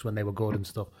Featherstone's books when they were good and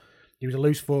stuff. He was a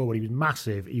loose forward. He was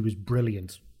massive. He was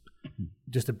brilliant.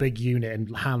 Just a big unit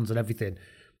and hands and everything.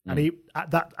 And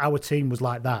our team was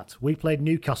like that. We played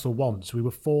Newcastle once. We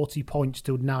were 40 points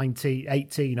to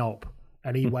 18 up,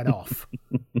 and he went off.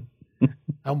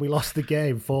 And we lost the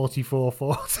game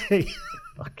 44-40.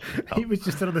 He was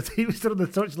just on the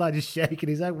touchline just shaking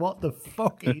his head. What the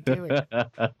fuck are you doing?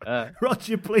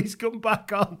 Roger, please come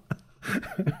back on.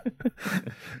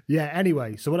 Yeah,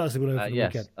 anyway, so what else have we learned from the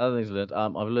weekend? Other things learned.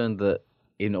 I've learned that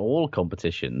in all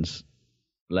competitions,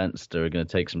 Leinster are going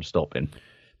to take some stopping.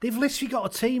 They've literally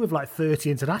got a team of like 30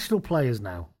 international players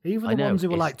now. Even the ones who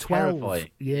were like 12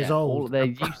 years old.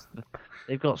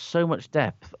 They've got so much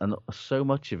depth, and so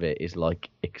much of it is like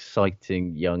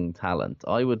exciting young talent.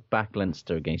 I would back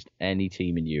Leinster against any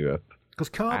team in Europe. Because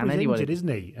Carberry's injured, isn't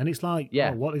he? And it's like,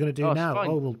 what are they going to do now?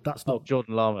 Oh, well, that's not...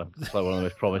 Jordan Lama. It's like one of the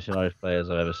most promising Irish players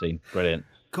I've ever seen. Brilliant.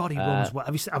 God, he runs well.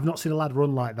 I've not seen a lad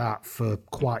run like that for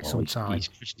quite some time. He's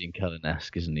Christian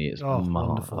Cullen-esque, isn't he? It's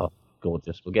wonderful.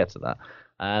 Gorgeous. We'll get to that.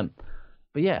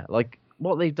 But yeah, like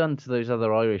what they've done to those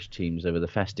other Irish teams over the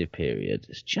festive period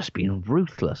has just been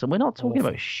ruthless. And we're not talking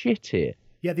about shit here.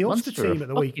 Yeah, the Ulster team at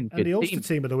the weekend, and the Ulster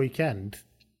team at the weekend,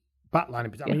 backline.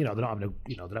 I mean, they're not having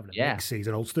a big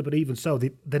season, Ulster, but even so,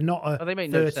 they're not a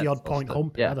 30-odd point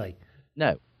hump, are they?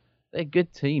 No, they're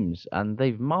good teams, and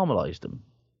they've marmalised them.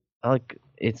 Like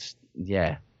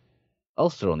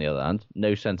Ulster, on the other hand,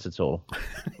 no sense at all.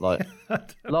 Like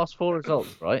last four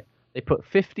results, right? They put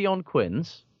 50 on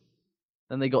Quins.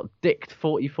 Then they got dicked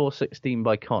 44-16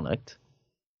 by Connacht.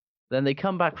 Then they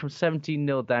come back from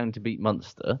 17-0 down to beat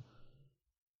Munster.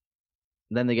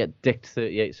 then they get dicked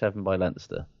 38-7 by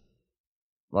Leinster.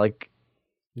 Like,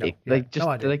 they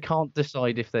can't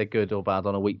decide if they're good or bad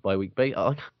on a week-by-week basis.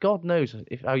 Like, God knows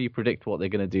how you predict what they're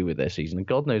going to do with their season, and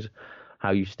God knows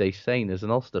how you stay sane as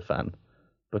an Ulster fan.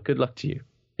 But good luck to you,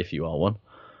 if you are one.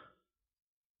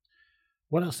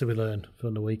 What else did we learn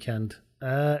from the weekend?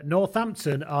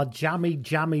 Northampton are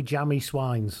jammy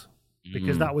swines,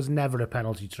 because that was never a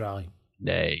penalty try.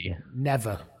 Nay.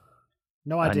 Never.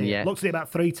 No idea. Yet, looked at it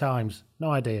about 3 times. No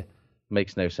idea.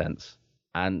 Makes no sense.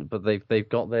 But they've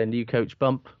got their new coach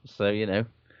bump, so you know.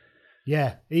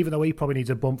 Yeah, even though he probably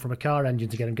needs a bump from a car engine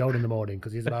to get him going in the morning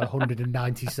because he's about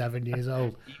 197 years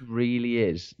old. He really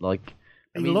is. Like,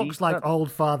 he looks like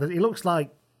old father. He looks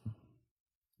like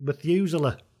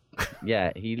Methuselah.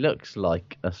 Yeah, he looks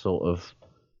like a sort of.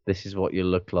 This is what you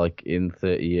look like in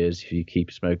 30 years if you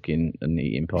keep smoking and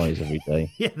eating pies every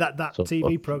day. Yeah, that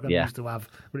TV program used to have,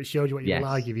 where it showed you what you were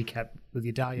like if you kept with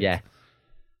your diet. Yeah.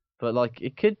 But, like,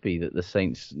 it could be that the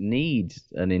Saints need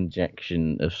an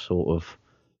injection of sort of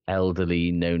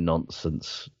elderly,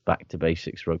 no-nonsense,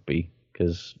 back-to-basics rugby.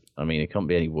 Because, I mean, it can't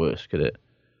be any worse, could it?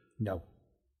 No.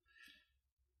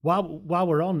 While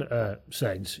we're on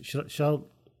Saints,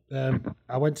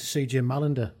 I went to see Jim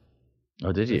Malander.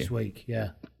 Oh, did you? This week, yeah.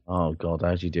 Oh, God,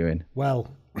 how's he doing?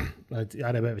 Well, I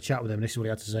had a bit of a chat with him, and this is what he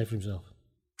had to say for himself.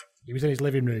 He was in his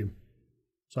living room,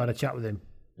 so I had a chat with him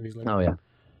in his living room. Oh, yeah.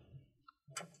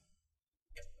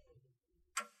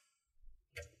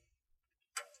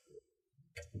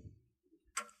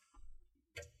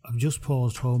 I've just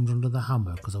paused Homes Under the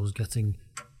Hammer because I was getting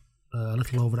a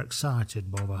little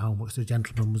overexcited over how much the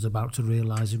gentleman was about to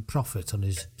realise in profit on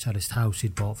his terraced house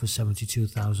he'd bought for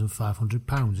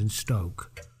 £72,500 in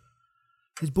Stoke.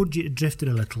 His budget had drifted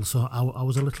a little, so I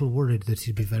was a little worried that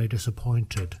he'd be very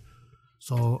disappointed.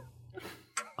 So,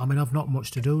 I mean, I've not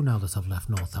much to do now that I've left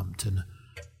Northampton.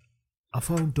 I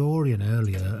phoned Dorian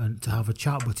earlier and to have a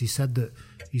chat, but he said that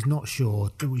he's not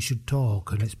sure that we should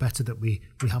talk and it's better that we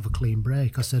have a clean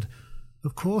break. I said,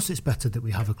 of course it's better that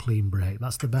we have a clean break.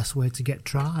 That's the best way to get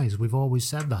tries. We've always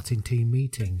said that in team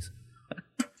meetings.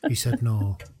 He said,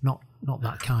 no, not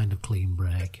that kind of clean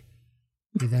break.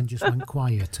 He then just went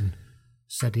quiet and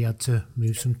said he had to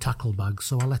move some tackle bags,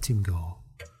 so I let him go.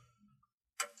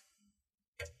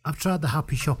 I've tried the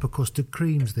Happy Shopper custard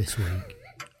creams this week.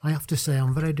 I have to say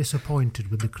I'm very disappointed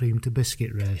with the cream to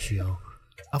biscuit ratio.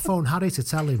 I phoned Harry to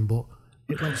tell him, but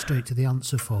it went straight to the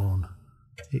answer phone.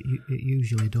 It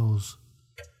usually does.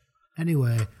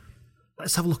 Anyway,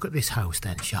 let's have a look at this house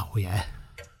then, shall we, eh?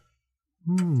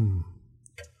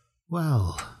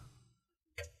 Well...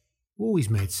 Oh, he's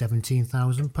made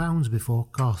 £17,000 before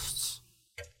costs.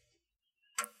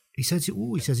 He says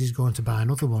he's going to buy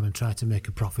another one and try to make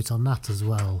a profit on that as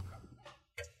well.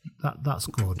 That's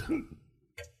good.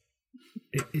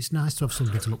 It's nice to have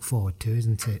something to look forward to,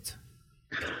 isn't it?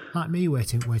 Like me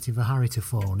waiting for Harry to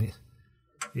phone.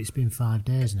 It's been 5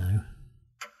 days now.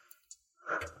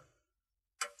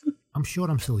 I'm sure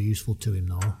I'm still useful to him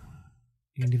though,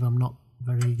 even if I'm not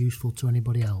very useful to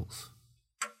anybody else.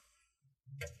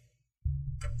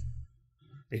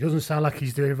 He doesn't sound like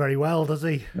he's doing very well, does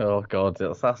he? Oh, God,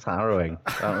 that's harrowing.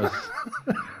 That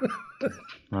was...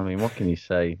 I mean, what can you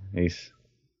say?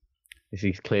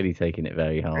 He's clearly taking it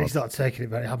very hard. He's not taking it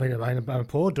very hard. I'm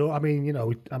poor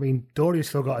Dorian. Dorian's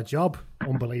still got a job.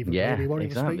 Unbelievable. Yeah, he won't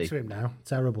exactly. even speak to him now.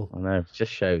 Terrible. I know. It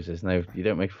just shows you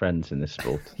don't make friends in this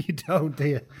sport. You don't, do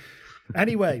you?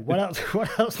 Anyway, what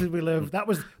else did we learn? That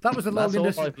was the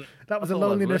loneliness. That was the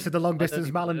loneliness of the long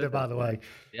distance Malander, by the way.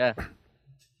 Yeah.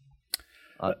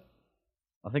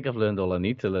 I think I've learned all I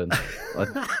need to learn.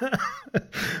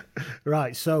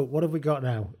 Right, so what have we got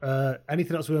now?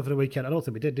 Anything else we learned for the weekend? I don't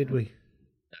think we did we?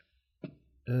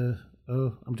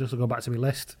 I'm just going back to my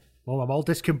list. Oh, I'm all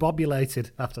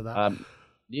discombobulated after that.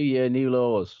 New year, new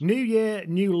laws. New year,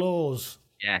 new laws.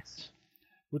 Yes.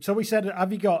 So we said,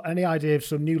 have you got any idea of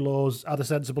some new laws, either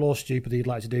sensible or stupid, that you'd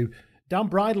like to do? Dan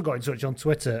Bridle got in touch on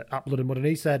Twitter, at Blood and Mud, and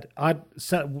he said,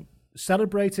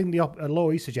 celebrating the law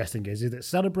he's suggesting is that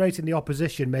celebrating the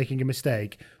opposition making a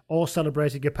mistake or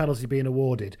celebrating a penalty being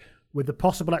awarded, with the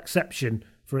possible exception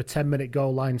for a 10-minute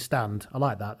goal line stand. I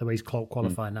like that, the way he's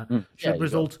qualifying that.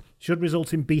 Should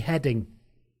result in beheading.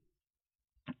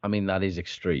 I mean, that is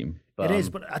extreme. But, it is,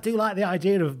 but I do like the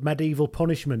idea of medieval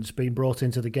punishments being brought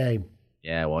into the game.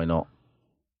 Yeah, why not?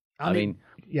 I mean,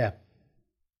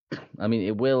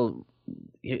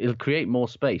 it'll create more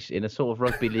space in a sort of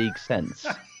rugby league sense.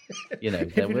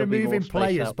 If you're removing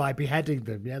players by beheading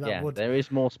them, would. There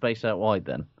is more space out wide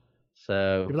then.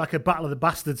 So it'd be like a Battle of the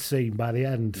Bastards scene by the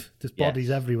end. Just bodies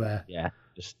everywhere. Yeah,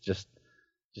 just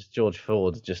Just George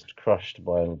Ford just crushed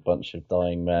by a bunch of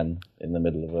dying men in the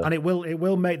middle of a... And it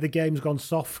will make the games gone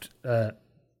soft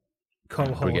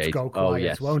cohorts Brigade. go quiet,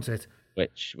 yes. won't it?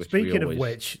 Which Speaking we always... of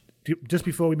which, just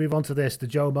before we move on to this, the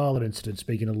Joe Marler incident,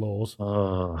 speaking of laws,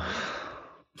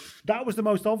 that was the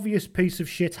most obvious piece of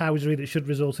shithousery that should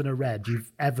result in a red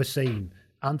you've ever seen.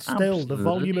 And still, the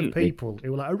volume of people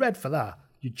who were like, a red for that?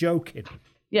 You're joking.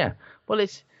 Yeah, well,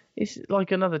 it's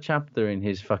like another chapter in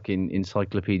his fucking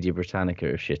Encyclopedia Britannica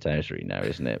of shithousery now,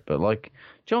 isn't it? But like,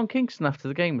 John Kingston after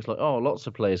the game was like, oh, lots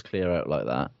of players clear out like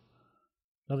that.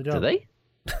 No, they don't. Do they?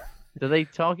 Do they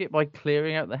target by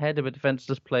clearing out the head of a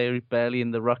defenceless player who's barely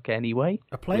in the ruck anyway?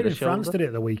 A player in France did it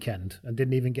at the weekend and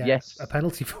didn't even get a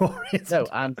penalty for it. No,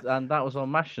 and that was on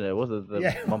Machina, wasn't it?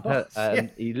 Yeah, it was,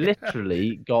 He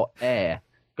literally got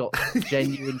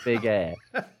genuine big air.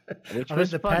 Which I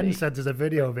was think the funny. Pen said there's a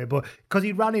video of it, but because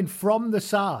he ran in from the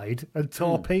side and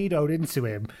torpedoed into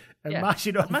him, and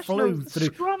Machina flew through.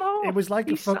 It was like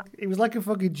a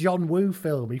fucking John Woo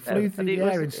film. He flew through the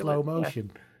air in slow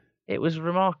motion. Yeah. It was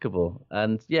remarkable,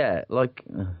 and you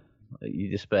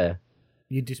despair.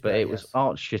 But it was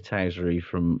arch shithousery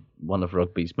from one of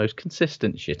rugby's most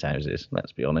consistent shithouses.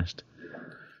 Let's be honest.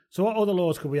 So what other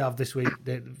laws could we have this week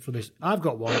for this? I've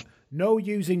got one. No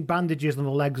using bandages on the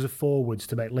legs of forwards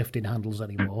to make lifting handles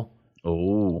anymore.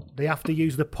 Oh. They have to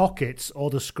use the pockets or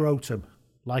the scrotum,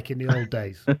 like in the old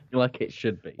days. Like it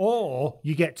should be. Or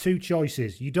you get two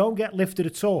choices. You don't get lifted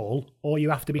at all, or you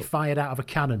have to be fired out of a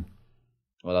cannon.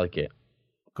 I like it.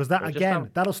 Because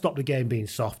that'll stop the game being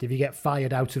soft if you get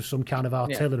fired out of some kind of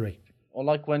artillery. Yeah. Or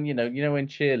like when when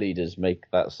cheerleaders make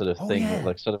that sort of thing,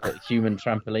 like sort of a human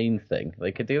trampoline thing,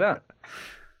 they could do that.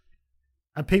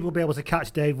 And people will be able to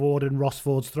catch Dave Ward and Ross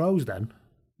Ford's throws then.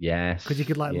 Yes. Because you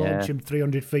could launch him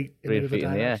 300 feet in the other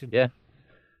direction. Yeah.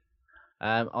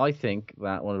 I think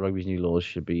that one of rugby's new laws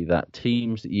should be that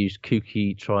teams that use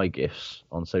kooky try gifs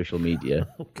on social media,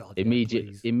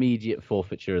 immediate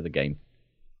forfeiture of the game.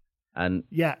 And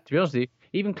to be honest with you,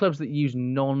 even clubs that use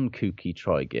non-kooky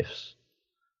try gifs,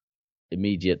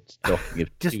 immediate docking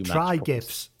of just 2 match try points.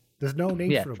 gifs. There's no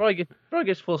need for them. Try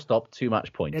gifs full stop, 2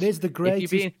 match points. It is the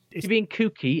greatest. If you're being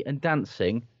kooky and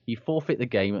dancing, you forfeit the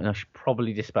game, and I should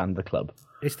probably disband the club.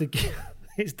 It's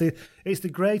the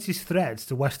greatest threat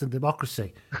to Western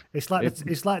democracy. It's like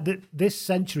this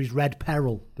century's red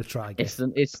peril. The try gift.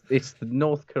 It's the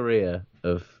North Korea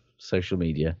of social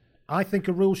media. I think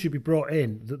a rule should be brought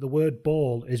in that the word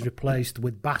ball is replaced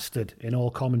with bastard in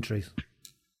all commentaries.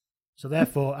 So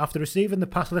therefore, after receiving the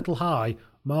pass a little high,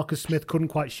 Marcus Smith couldn't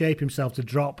quite shape himself to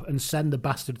drop and send the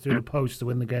bastard through the post to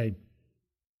win the game.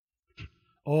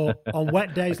 Or on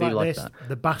wet days like this,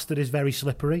 the bastard is very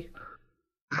slippery.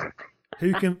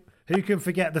 Who can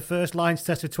forget the first Lions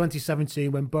test of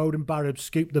 2017 when Bowden Barrett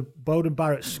scooped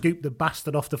the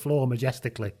bastard off the floor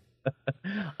majestically?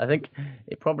 I think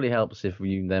it probably helps if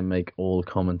you then make all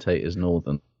commentators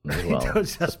northern as well. It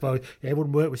does, I suppose. Yeah, it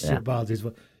wouldn't work with Stuart Barnes'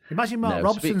 voice. Imagine Mark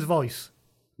Robson's voice.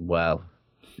 Well,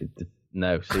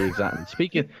 no. See, exactly.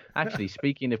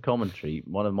 Speaking of commentary,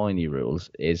 one of my new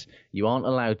rules is you aren't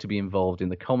allowed to be involved in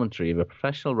the commentary of a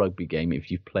professional rugby game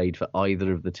if you've played for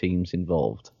either of the teams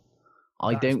involved.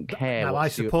 I don't care. Now, I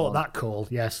support that call,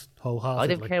 yes, wholeheartedly.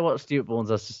 I don't care what Stuart Barnes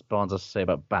has to say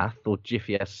about Bath, or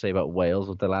Jiffy has to say about Wales,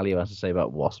 or Delalio has to say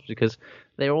about Wasps, because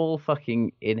they're all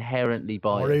fucking inherently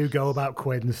biased. Or Hugo about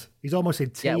Quins. He's almost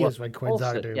in tears when Quins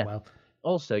aren't doing well.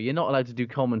 Also, you're not allowed to do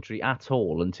commentary at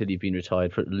all until you've been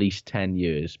retired for at least 10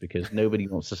 years, because nobody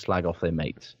wants to slag off their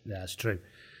mates. Yeah, that's true.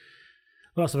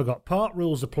 What else have I got? Part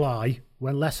rules apply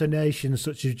when lesser nations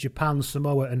such as Japan,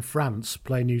 Samoa and France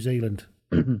play New Zealand.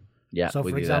 Yeah. So,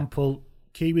 for example,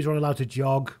 Kiwis are only allowed to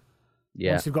jog.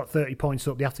 Yeah. Once they've got 30 points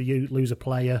up, they have to lose a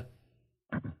player.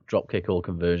 Drop kick all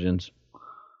conversions.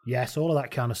 Yes, all of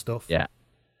that kind of stuff. Yeah.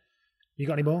 You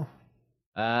got any more?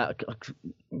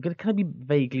 Can I be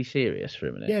vaguely serious for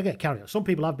a minute? Yeah, carry on. Some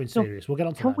people have been serious. We'll get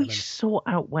on to that. Can we sort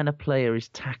out when a player is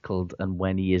tackled and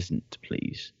when he isn't,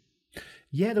 please?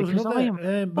 Yeah, there was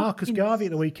another. Marcus Garvey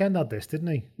at the weekend had this, didn't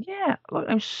he? Yeah,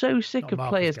 I'm so sick of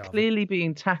players clearly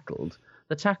being tackled,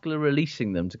 the tackler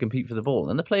releasing them to compete for the ball,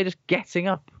 and the player just getting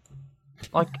up.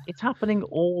 It's happening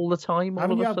all the time.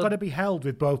 Haven't you got to be held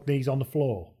with both knees on the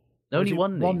floor? Only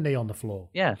one knee. One knee on the floor.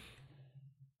 Yeah.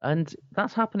 And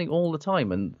that's happening all the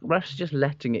time, and refs are just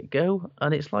letting it go,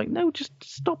 and it's like, no, just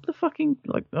stop the fucking,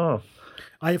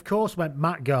 I, of course, went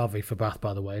Matt Garvey for Bath,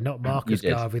 by the way, not Marcus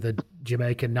Garvey, the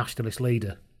Jamaican nationalist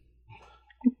leader.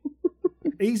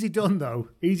 Easy done, though.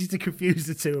 Easy to confuse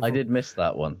the two of them. I did miss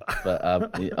that one, but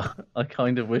I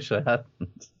kind of wish I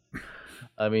hadn't.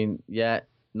 I mean,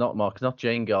 not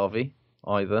Jane Garvey.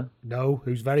 either. No,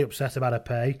 who's very upset about her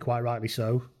pay, quite rightly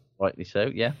so. Rightly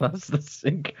so. Yeah, that's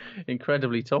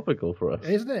incredibly topical for us,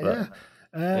 isn't it?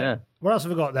 But, yeah. What else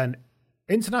have we got then?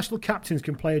 International captains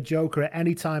can play a joker at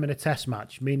any time in a test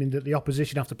match, meaning that the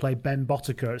opposition have to play Ben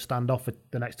Boddicker at standoff for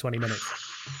the next 20 minutes.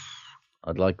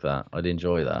 I'd like that. I'd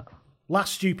enjoy that.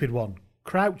 Last stupid one.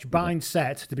 Crouch, bind,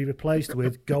 set to be replaced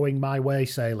with going my way,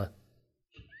 sailor.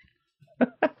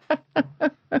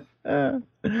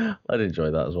 I'd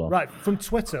enjoy that as well. Right, from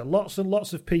Twitter, lots and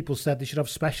lots of people said they should have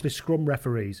specialist scrum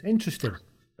referees. Interesting.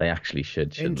 They actually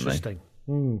shouldn't Interesting.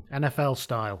 NFL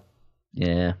style.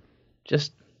 Yeah.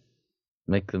 Just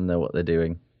make them know what they're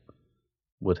doing.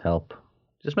 Would help.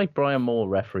 Just make Brian Moore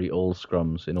referee all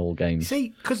scrums in all games.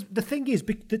 See, because the thing is,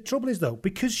 the trouble is, though,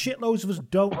 because shitloads of us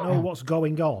don't know what's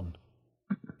going on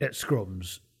at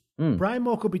scrums, Brian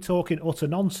Moore could be talking utter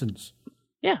nonsense.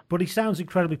 Yeah. But he sounds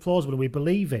incredibly plausible and we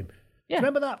believe him. Yeah. Do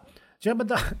you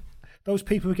remember that? Those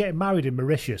people who were getting married in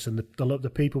Mauritius and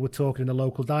the people were talking in the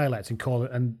local dialects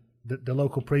and the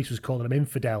local priest was calling them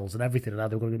infidels and everything, and how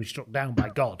they were going to be struck down by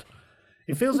God.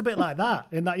 It feels a bit like that,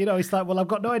 in that, it's like, well, I've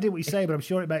got no idea what you say, but I'm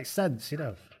sure it makes sense,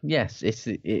 Yes,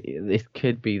 it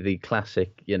could be the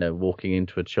classic, walking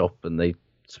into a shop and they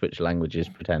switch languages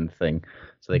pretend thing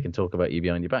so they can talk about you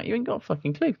behind your back. You ain't got a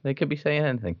fucking clue. They could be saying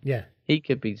anything. Yeah. He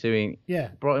could be doing... Yeah.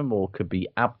 Brian Moore could be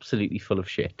absolutely full of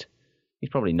shit.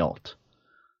 He's probably not.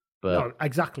 But no,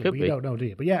 exactly. But you don't know, do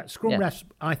you? But yeah, scrum refs,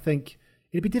 I think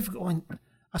it'd be difficult.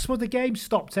 I suppose the game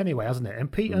stopped anyway, hasn't it?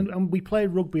 And we play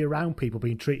rugby around people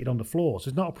being treated on the floor, so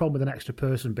there's not a problem with an extra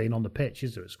person being on the pitch,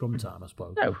 is there, at scrum time, I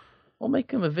suppose? No. Or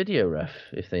make them a video ref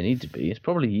if they need to be. It's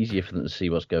probably easier for them to see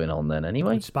what's going on then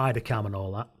anyway. And spider cam and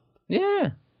all that.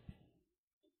 Yeah.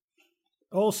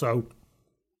 Also,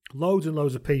 loads and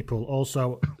loads of people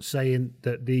also saying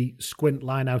that the squint,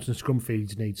 line out and scrum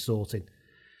feeds need sorting.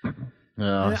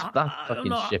 No, that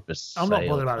fucking ship has sailed. I'm not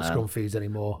bothered about the scrum feeds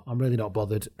anymore. I'm really not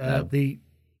bothered. No.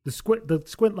 The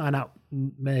squint line out,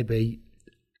 maybe.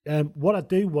 What I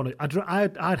do want to...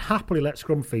 I'd happily let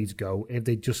scrum feeds go if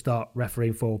they just start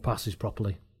refereeing forward passes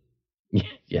properly.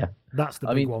 Yeah. That's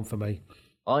the big one for me.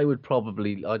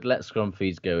 I'd let scrum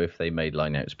feeds go if they made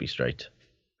lineouts be straight,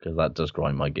 because that does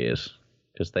grind my gears,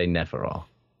 because they never are.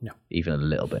 No. Even a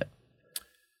little bit.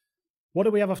 What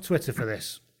do we have off Twitter for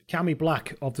this? Cammy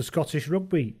Black of the Scottish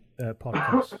Rugby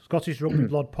podcast, Scottish Rugby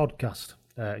Blood podcast.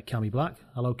 Cammy Black.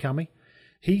 Hello, Cammy.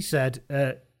 He said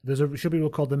should be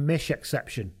one called the Mish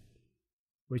exception,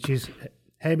 which is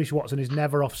Hamish Watson is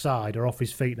never offside or off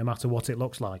his feet no matter what it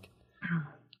looks like.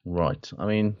 Right. I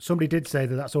mean... Somebody did say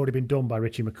that that's already been done by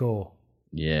Richie McCaw.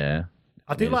 Yeah.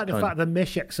 I do like the fact the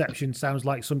Mish exception sounds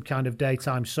like some kind of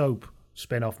daytime soap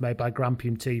spin-off made by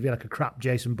Grampian TV, like a crap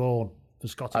Jason Bourne for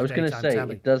Scottish daytime telly. I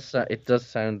was going to say, it does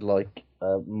sound like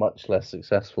a much less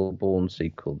successful Bourne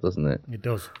sequel, doesn't it? It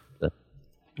does.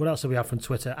 What else have we had from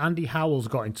Twitter? Andy Howells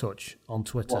got in touch on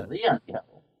Twitter. What, the Andy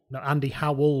Howell? No, Andy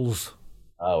Howells.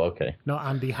 Oh, okay. Not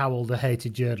Andy Howell, the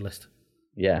hated journalist.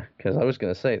 Yeah, because I was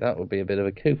going to say that would be a bit of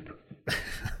a coup.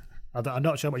 I'm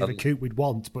not sure how much of a coup we'd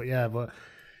want, but yeah. But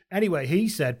anyway, he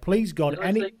said, "Please God, Did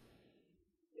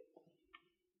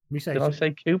I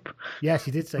say coup? Yes,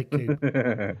 he did say coup.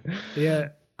 Yeah,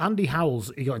 Andy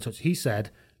Howells, he got in touch. He said,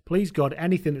 "Please God,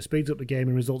 anything that speeds up the game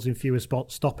and results in fewer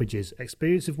stoppages.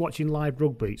 Experience of watching live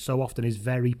rugby so often is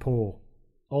very poor.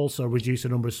 Also, reduce the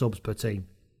number of subs per team."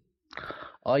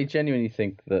 I genuinely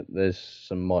think that there's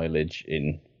some mileage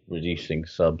in reducing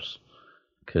subs,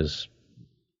 because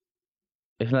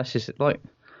unless it's like,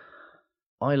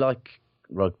 I like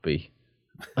rugby,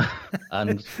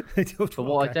 and but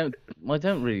what I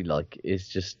don't really like is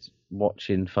just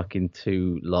watching fucking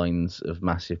two lines of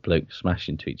massive blokes smash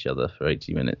into each other for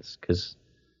 80 minutes, because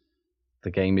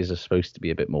the game is supposed to be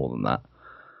a bit more than that.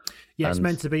 Yeah, it's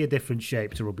meant to be a different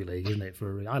shape to rugby league, isn't it?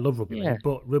 I love rugby league,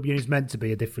 but rugby is meant to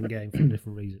be a different game for a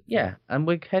different reason. Yeah, and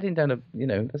we're heading down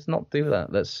let's not do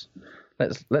that.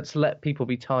 Let's let people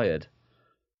be tired,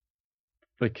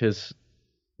 because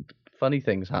funny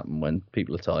things happen when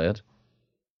people are tired.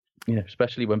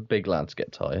 Especially when big lads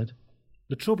get tired.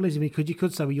 The trouble is, because you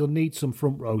could say, well, you'll need some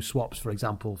front row swaps, for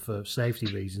example, for safety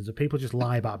reasons, and people just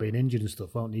lie about being injured and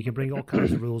stuff, won't they? You can bring all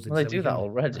kinds of rules in. Well, they do that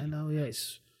already. I know, yeah.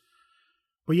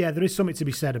 But yeah, there is something to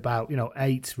be said about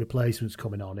 8 replacements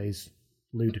coming on is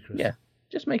ludicrous. Yeah,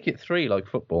 just make it 3 like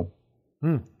football,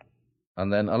 and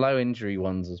then allow injury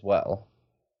ones as well.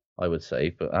 I would say,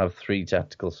 but have 3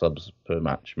 tactical subs per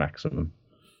match maximum.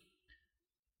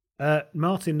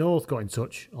 Martin North got in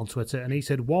touch on Twitter and he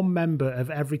said 1 member of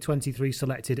every 23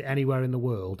 selected anywhere in the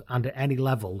world and at any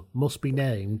level must be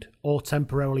named or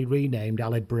temporarily renamed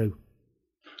Aled Brew.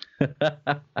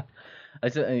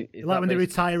 Is like that when they basically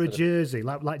retire a sort of- jersey,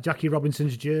 like Jackie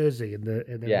Robinson's jersey in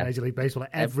the Yeah. Major League Baseball.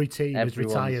 Like every team has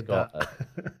everyone's retired got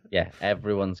that.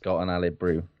 everyone's got an Alid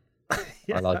Brew.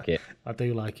 Yeah, I like it. I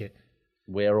do like it.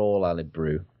 We're all Alid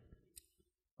Brew.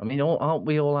 I mean, aren't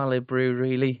we all Alid Brew,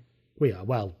 really? We are.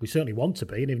 Well, we certainly want to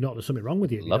be, and if not, there's something wrong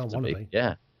with you. You Love don't to want be. to be.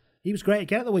 Yeah. He was great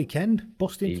again at the weekend,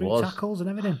 busting He through was. tackles and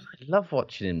everything. I love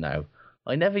watching him now.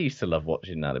 I never used to love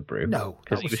watching Alid Brew. No,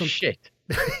 because that he was was shit.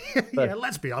 Yeah,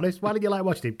 let's be honest. Why did you like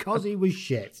watching him? Because he was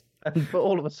shit. But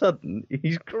all of a sudden,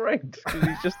 he's great. 'Cause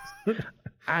he's just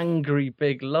angry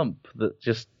big lump that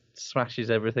just smashes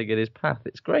everything in his path.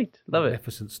 It's great. Love it.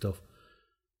 Magnificent stuff.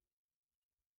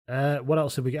 What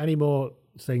else have we got? Any more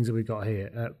things that we've got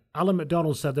here? Alan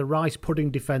McDonald said the rice pudding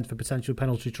defence for potential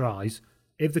penalty tries.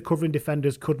 If the covering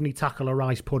defenders couldn't tackle a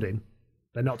rice pudding,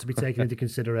 they're not to be taken into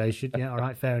consideration. Yeah, all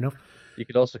right, fair enough. You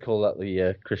could also call that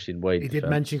the Christian Wade He defense. did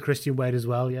mention Christian Wade as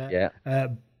well, yeah. Yeah.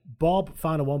 Bob,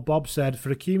 final one. Bob said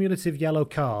for accumulative yellow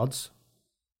cards,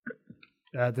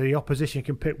 the opposition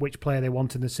can pick which player they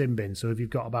want in the sin bin. So if you've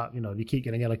got about, if you keep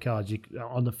getting yellow cards,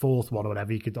 on the fourth one or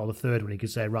whatever, or the third one, you could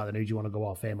say, right, then who do you want to go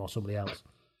off, him or somebody else?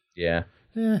 Yeah.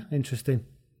 Yeah, interesting.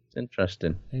 It's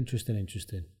interesting. Interesting.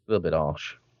 A little bit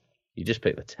harsh. You just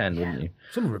pick the 10, wouldn't you?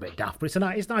 Some are a bit daft, but it's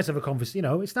nice to have a conversation.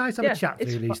 It's nice to have a chat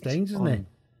through these things, isn't it?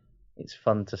 It's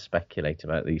fun to speculate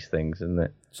about these things, isn't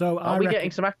it? So are we getting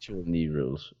some actual new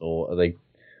rules, or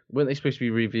weren't they supposed to be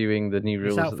reviewing the new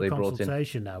rules it's out that for they brought in?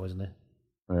 consultation now, isn't it?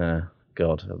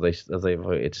 God, have they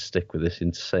voted to stick with this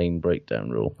insane breakdown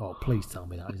rule? Oh, please tell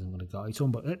me that isn't going to go. It's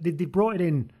they brought it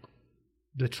in,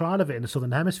 the trial of it in the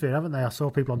Southern Hemisphere, haven't they? I saw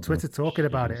people on Twitter talking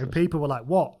about it, and people were like,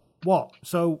 "What?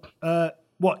 So,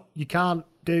 what? You can't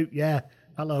do? Yeah,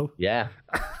 hello." Yeah.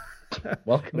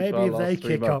 Welcome. Maybe to if our they last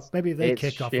 3 kick months. off, maybe if they It's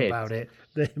kick off shit. about it,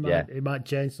 it might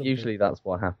change something. Usually that's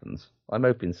what happens. I'm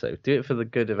hoping so. Do it for the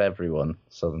good of everyone,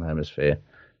 Southern Hemisphere.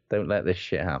 Don't let this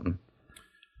shit happen.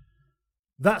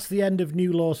 That's the end of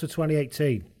new laws for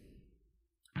 2018.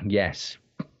 Yes.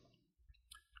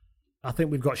 I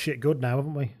think we've got shit good now,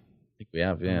 haven't we? I think we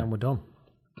have, yeah. And we're done.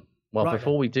 Well, Right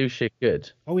before we do shit good,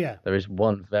 Oh yeah. there is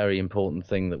one very important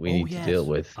thing that we need to deal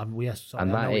with. Yes, sorry,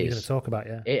 And I know that what you're is- going to talk about.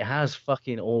 Yeah. It has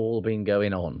fucking all been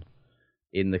going on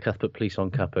in the Cuthbert Police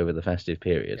on Cup over the festive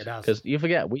period. It has. Because you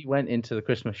forget, we went into the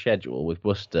Christmas schedule with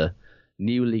Worcester,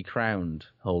 newly crowned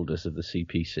holders of the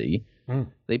CPC.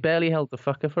 They barely held the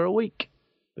fucker for a week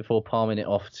before palming it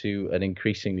off to an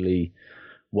increasingly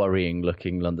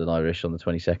worrying-looking London Irish on the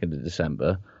 22nd of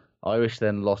December. Irish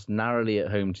then lost narrowly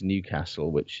at home to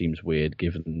Newcastle, which seems weird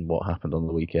given what happened on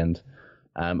the weekend.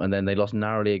 And then they lost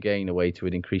narrowly again away to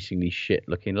an increasingly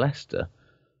shit-looking Leicester.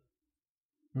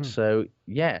 So,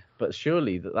 yeah, but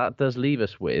surely that does leave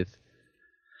us with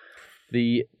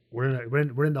the...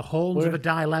 We're in the horns of a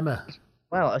dilemma.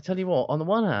 Well, I tell you what, on the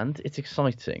one hand, it's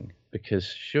exciting because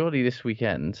surely this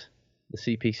weekend the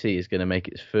CPC is going to make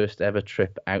its first ever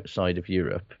trip outside of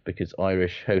Europe because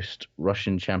Irish host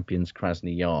Russian champions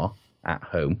Krasny Yar at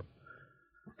home.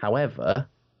 However,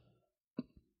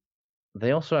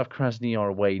 they also have Krasny Yar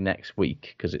away next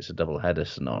week because it's a double-header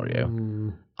scenario.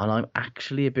 And I'm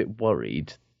actually a bit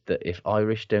worried that if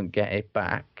Irish don't get it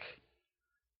back,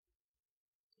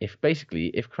 if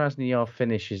Krasny Yar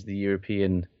finishes the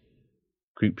European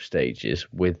group stages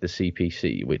with the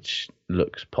CPC, which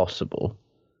looks possible,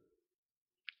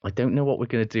 I don't know what we're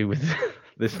going to do with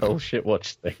this whole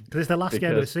shitwatch thing. Because it's the last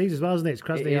game of the season as well, isn't it? It's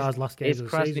Krasnoyar's last game of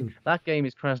the season. That game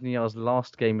is Krasnoyar's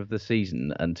last game of the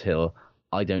season until,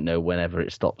 I don't know, whenever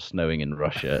it stops snowing in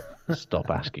Russia.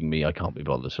 Stop asking me, I can't be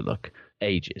bothered to look.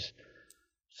 Ages.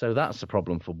 So that's a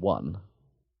problem for one.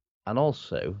 And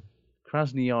also,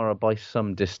 Krasnoyar are by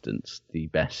some distance the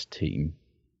best team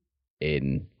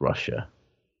in Russia.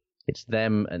 It's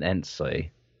them and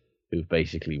Ensei who've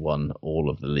basically won all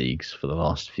of the leagues for the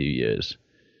last few years.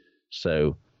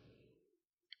 So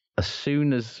as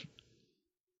soon as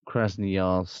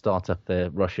Krasnoyar start up their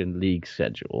Russian league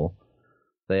schedule,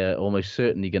 they are almost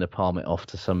certainly going to palm it off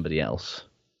to somebody else.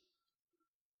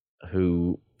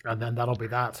 And then that'll be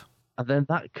that. And then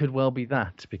that could well be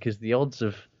that, because the odds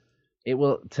of it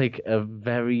will take a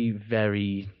very,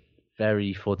 very,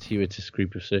 very fortuitous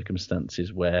group of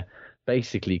circumstances where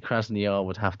basically Krasnoyar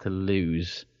would have to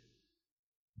lose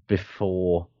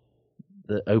before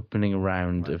the opening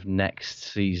round of next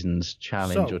season's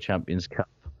Challenge or Champions Cup.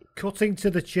 Cutting to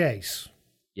the chase.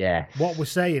 Yes. What we're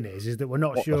saying is that we're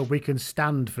not sure we can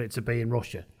stand for it to be in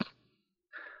Russia.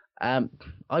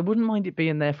 I wouldn't mind it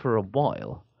being there for a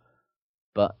while,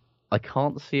 but I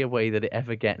can't see a way that it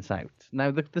ever gets out.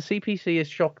 Now, the CPC has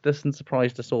shocked us and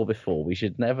surprised us all before. We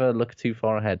should never look too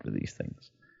far ahead with these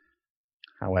things.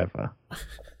 However,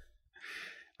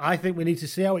 I think we need to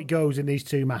see how it goes in these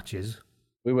 2 matches.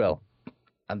 We will.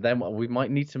 And then we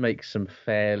might need to make some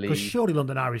fairly... Because surely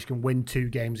London Irish can win 2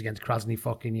 games against Krasny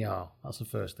fucking Yar. That's the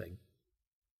first thing.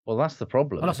 Well, that's the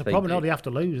problem. Well, that's the problem. No, they have to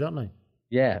lose, don't they?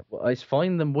 Yeah, well, it's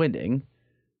fine them winning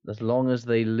as long as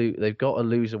they lose. They've got to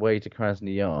lose away to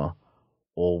Krasny Yar,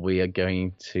 or we are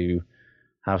going to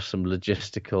have some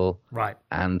logistical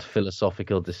and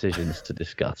philosophical decisions to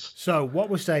discuss. So what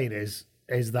we're saying is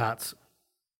that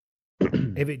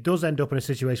if it does end up in a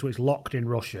situation where it's locked in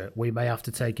Russia, we may have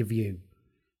to take a view.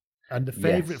 And the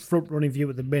favourite front-running view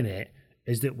at the minute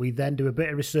is that we then do a bit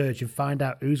of research and find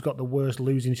out who's got the worst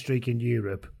losing streak in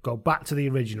Europe, go back to the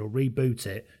original, reboot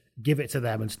it, give it to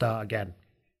them and start again.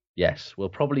 Yes, we'll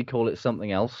probably call it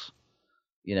something else.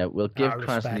 We'll give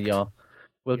Krasny Yar...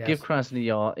 give Krasny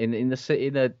Yar in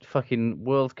a fucking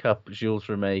World Cup Jules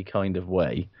Rimet kind of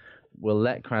way. We'll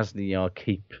let Krasny Yar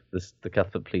keep the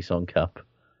Cuthbert Plisson Cup,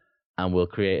 and we'll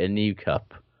create a new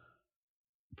cup,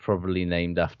 probably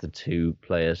named after 2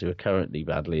 players who are currently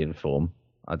badly in form.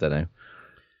 I don't know.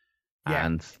 Yeah.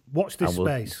 And watch this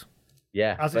space.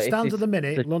 Yeah. As it stands at the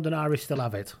minute, London Irish still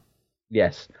have it.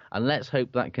 Yes, and let's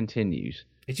hope that continues.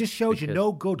 It just shows you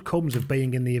no good comes of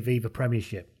being in the Aviva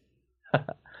Premiership.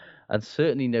 And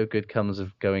certainly no good comes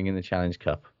of going in the Challenge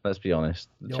Cup. Let's be honest.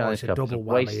 The Challenge Cup is a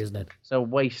waste, isn't it? It's a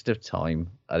waste of time,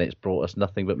 and it's brought us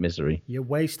nothing but misery. You're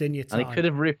wasting your time. And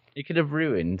it could have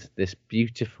ruined this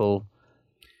beautiful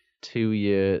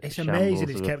 2-year. It's amazing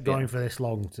it's kept going for this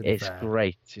long. It's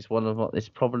great. It's it's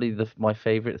probably my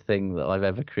favourite thing that I've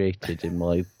ever created in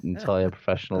my entire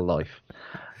professional life,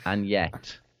 and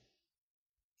yet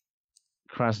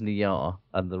Krasny Yar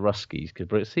and the Ruskies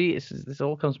could. See, this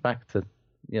all comes back to.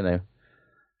 There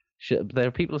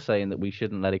are people saying that we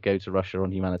shouldn't let it go to Russia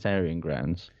on humanitarian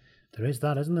grounds. There is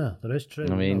that, isn't there? There is true.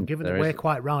 I mean, given that we're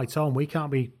quite right on, we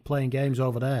can't be playing games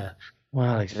over there.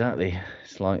 Well, exactly.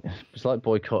 It's like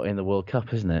boycotting the World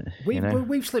Cup, isn't it?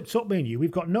 We've slipped up, me and you.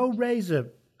 We've got no Razor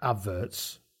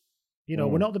adverts.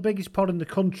 We're not the biggest pod in the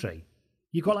country.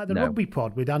 You've got like the rugby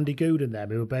pod with Andy Good and them,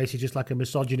 who are basically just like a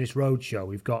misogynist roadshow.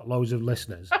 We've got loads of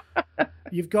listeners.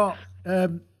 You've got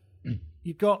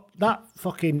that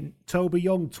fucking Toby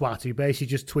Young twat who basically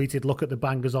just tweeted, look at the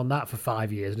bangers on that for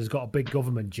 5 years and has got a big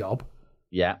government job.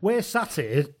 Yeah. We're sat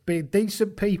here being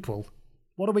decent people.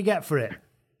 What do we get for it?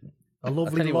 A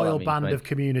lovely loyal band of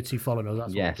community following us. That's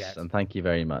what we get. Yes, and thank you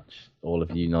very much, all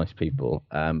of you nice people.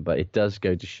 But it does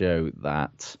go to show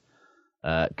that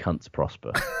cunts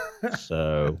prosper.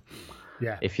 So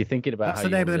if you're thinking about that's the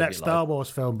name of the next Star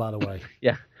Wars film, by the way.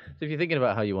 Yeah. So if you're thinking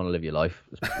about how you want to live your life,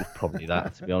 it's probably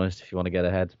that, to be honest, if you want to get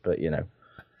ahead. But,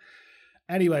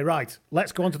 Anyway, right.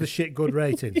 Let's go on to the shit good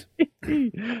ratings.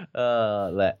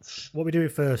 Let's. What are we doing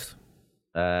first?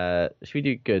 Should we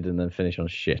do good and then finish on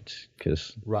shit?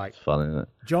 Because it's fun, isn't it?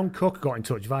 John Cook got in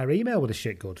touch via email with a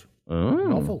shit good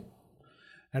novel.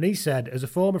 And he said, as a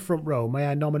former front row, may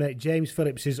I nominate James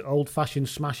Phillips' old-fashioned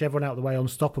smash everyone out of the way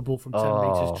unstoppable from 10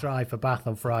 metres try for Bath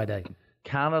on Friday.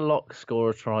 Can a lock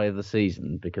score a try of the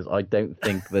season? Because I don't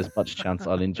think there's much chance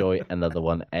I'll enjoy another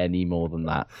one any more than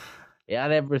that. It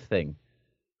had everything.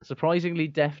 Surprisingly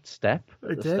deft step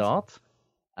at the start.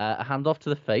 A handoff to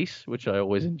the face, which I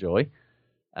always enjoy.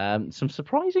 Some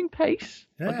surprising pace.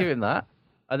 I'll give him that.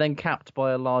 And then capped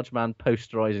by a large man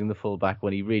posterising the fullback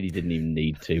when he really didn't even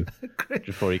need to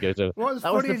before he goes over. What's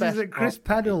funny is that Chris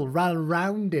Pennell ran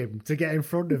round him to get in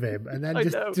front of him and then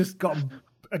just got...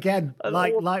 Again,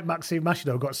 like Maxime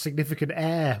Machino, got significant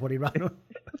air when he ran. The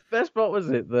best part was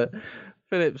it that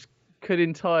Phillips could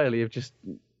entirely have just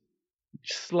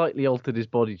slightly altered his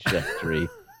body trajectory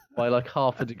by like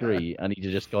half a degree, and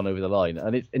he'd just gone over the line.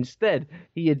 And instead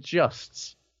he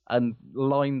adjusts and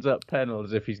lines up Pennell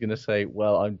as if he's going to say,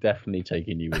 "Well, I'm definitely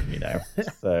taking you with me now."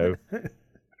 So,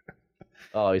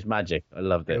 it's magic. I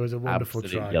loved it. It was a wonderful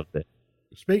Absolutely try. Loved it.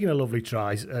 Speaking of lovely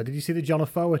tries, did you see the John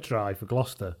Afoa try for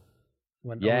Gloucester?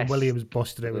 When Owen Williams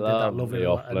busted it, we did that lovely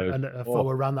offload. And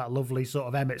Afoa ran that lovely sort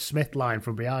of Emmett Smith line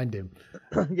from behind him.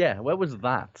 Yeah, where was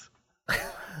that?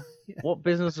 What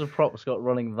business of props got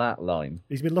running that line?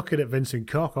 He's been looking at Vincent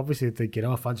Koch, obviously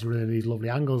thinking, fancy running these lovely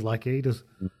angles like he does.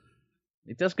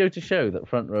 It does go to show that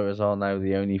front rowers are now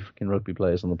the only fucking rugby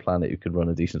players on the planet who could run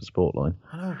a decent sport line.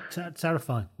 I know,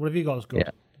 terrifying. What have you got as good?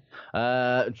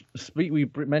 Yeah.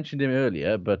 We mentioned him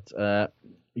earlier, but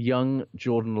young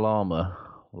Jordan Lamore?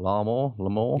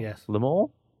 Yes. Lamore?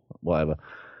 Whatever.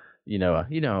 You know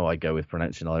how I go with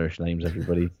pronouncing Irish names,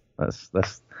 everybody. That's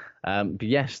but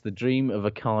yes, the dream of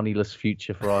a carney-less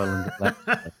future for Ireland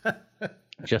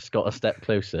just got a step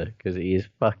closer because he is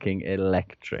fucking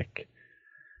electric.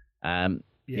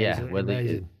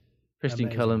 Whether Christian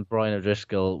Cullen, Brian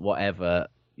O'Driscoll, whatever,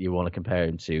 you want to compare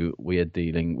him to, we are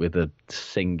dealing with a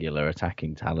singular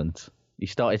attacking talent. He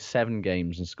started 7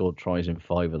 games and scored tries in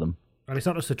 5 of them. And it's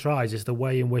not just the tries; it's the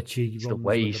way in which he runs the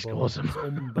way he with the ball. scores them. It's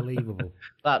unbelievable.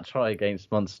 That try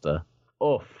against Munster.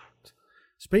 Oof.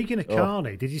 Speaking of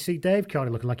Carney, did you see Dave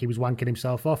Carney looking like he was wanking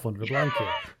himself off under a blanket?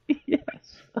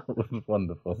 Yes, that was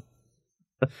wonderful.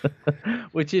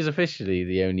 Which is officially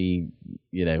the only,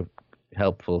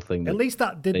 helpful thing. At least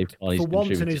that did for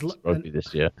once in his rugby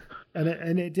this year,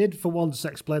 and it did for once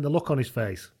explain the look on his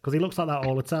face, because he looks like that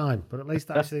all the time. But at least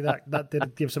actually that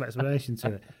did give some explanation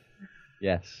to it.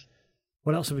 Yes.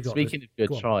 What else have we got? Speaking of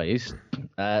good tries,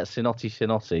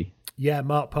 Sinotti. Yeah,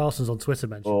 Mark Parsons on Twitter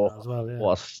mentioned that as well. Yeah.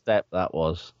 What a step that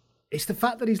was. It's the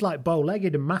fact that he's like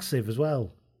bow-legged and massive as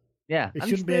well. Yeah. He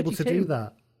shouldn't be able to do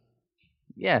that.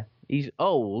 Yeah, he's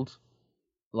old,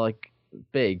 like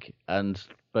big and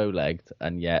bow-legged,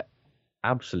 and yet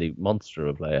absolute monster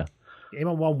of a player. Him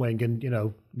on one wing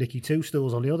and, Nicky Two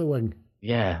Stools on the other wing.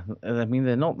 Yeah, I mean,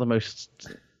 they're not the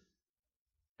most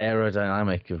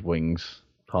aerodynamic of wings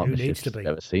partnerships I've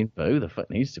ever seen, but who the fuck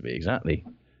needs to be, exactly.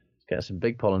 Get some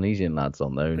big Polynesian lads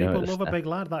on there. People love a big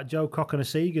lad. That Joe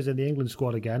Cockanasega's in the England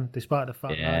squad again, despite the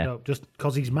fact that just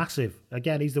because he's massive.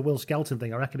 Again, he's the Will Skelton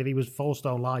thing. I reckon if he was 4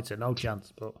 stone lighter, no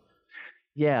chance. But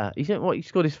yeah, he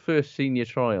scored his first senior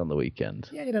try on the weekend.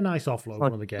 Yeah, he had a nice offload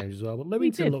one of the games as well. But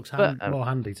Lewington looks more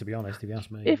handy, to be honest, if you ask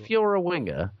me. If you're a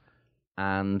winger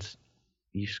and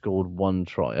you scored 1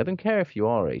 try, I don't care if you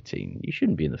are 18, you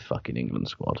shouldn't be in the fucking England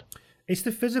squad. It's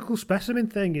the physical specimen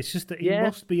thing. It's just that he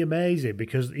must be amazing,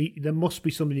 because there must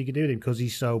be something you can do with him because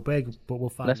he's so big. But we'll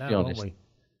find out, won't we?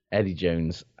 Eddie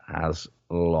Jones has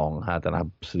long had an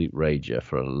absolute rager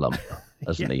for a lump,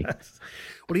 hasn't he?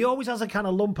 Well, he always has a kind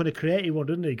of lump and a creative one,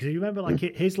 doesn't he? Because you remember,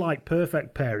 his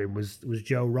perfect pairing was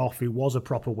Joe Roth, who was a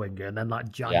proper winger, and then that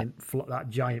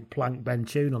giant plank Ben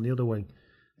Toon on the other wing.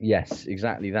 Yes,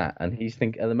 exactly that. And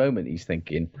at the moment he's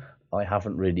thinking, I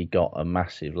haven't really got a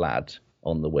massive lad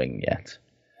on the wing yet,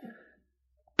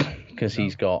 because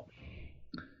he's got.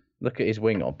 Look at his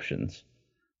wing options.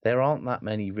 There aren't that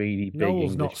many really big.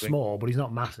 Noel's not small, but he's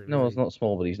not massive. Noel's not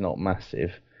small, but he's not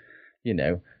massive.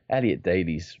 Elliot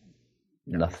Daly's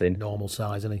nothing. Normal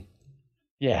size, isn't he?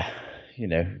 Yeah,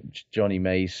 Johnny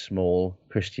May's small.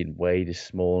 Christian Wade is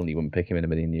small, and he wouldn't pick him in a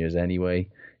million years anyway.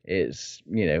 It's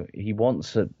he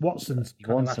wants a Watson's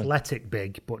kind of athletic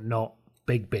big, but not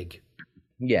big.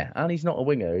 Yeah, and he's not a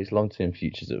winger. He's long-term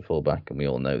futures at fullback, and we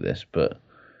all know this. But,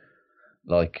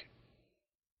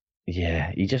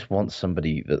 he just wants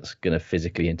somebody that's going to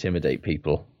physically intimidate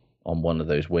people on one of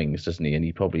those wings, doesn't he? And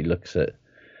he probably looks at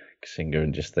Singer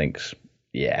and just thinks,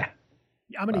 yeah.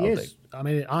 I mean, he is. I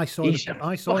mean, I saw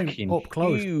him up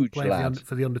close playing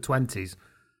for the under-20s.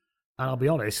 And I'll be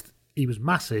honest, he was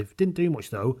massive. Didn't do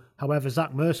much, though. However,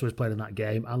 Zach Mercer was playing in that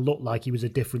game and looked like he was a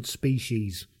different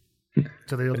species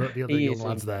to the other young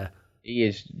lads there. He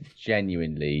is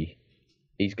genuinely.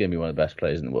 He's going to be one of the best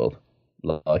players in the world.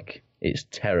 It's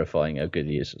terrifying how good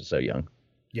he is so young.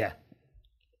 Yeah,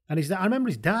 and I remember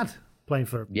his dad playing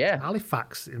for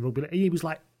Halifax in rugby. He was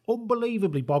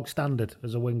unbelievably bog standard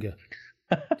as a winger.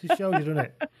 Just shows you, doesn't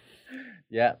it?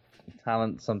 Yeah,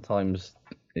 talent sometimes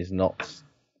is not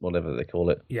whatever they call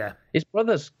it. Yeah, his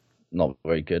brother's not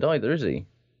very good either, is he?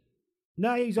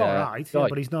 No, he's all right,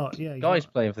 but he's not. Yeah, Guy's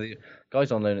playing for the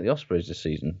guys on loan at the Ospreys this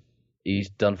season. He's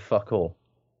done fuck all.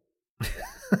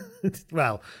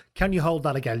 Well, can you hold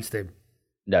that against him?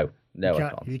 No, I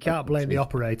can't. You can't blame the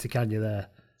operator, can you? There.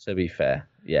 To be fair,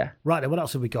 yeah. Right then, what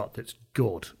else have we got that's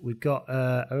good? We've got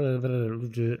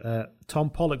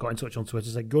Tom Pollock got in touch on Twitter.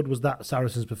 Said, "Good was that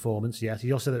Saracens' performance." Yes,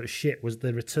 he also said that shit was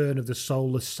the return of the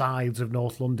soulless sides of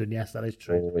North London. Yes, that is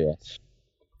true. Oh yes.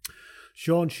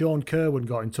 Sean Kerwin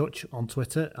got in touch on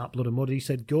Twitter at Blood and Mud. He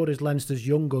said, good as Leinster's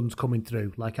young guns coming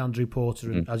through, like Andrew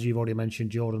Porter and, as you've already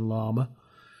mentioned, Jordan Lama.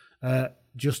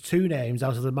 Just 2 names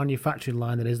out of the manufacturing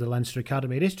line that is the Leinster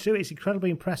Academy. It is true. It's incredibly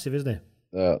impressive, isn't it?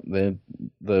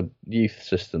 The youth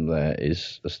system there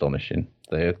is astonishing.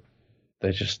 Where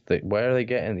are they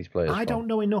getting these players I don't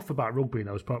know enough about rugby in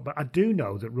those parts, but I do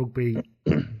know that rugby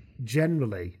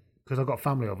generally, because I've got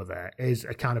family over there, is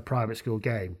a kind of private school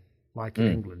game, like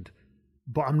in England.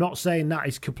 But I'm not saying that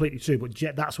is completely true, but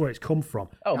that's where it's come from.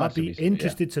 I'd be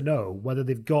interested to know whether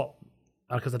they've got,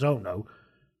 because I don't know,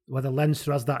 whether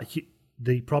Leinster has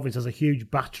the province has a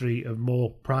huge battery of more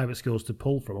private schools to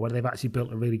pull from, or whether they've actually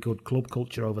built a really good club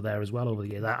culture over there as well over the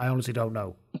years. I honestly don't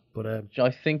know. But I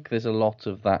think there's a lot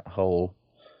of that whole,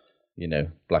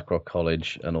 Blackrock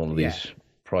College and all of these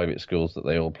private schools that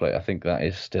they all play. I think that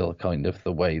is still kind of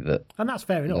the way that... And that's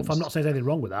fair enough. I'm not saying anything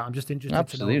wrong with that. I'm just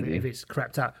interested to know if it's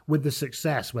crept out, with the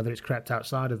success, whether it's crept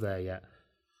outside of there yet.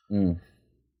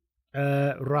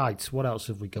 Right, what else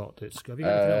have we got? Have you got anything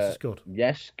else that's good?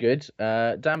 Yes, good.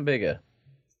 Dan Bigger.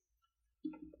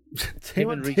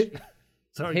 Him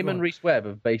and Reece Webb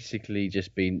have basically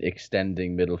just been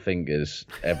extending middle fingers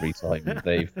every time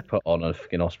they've put on a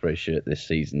fucking Osprey shirt this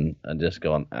season and just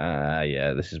gone,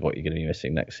 yeah, this is what you're going to be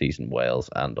missing next season, Wales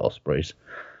and Ospreys.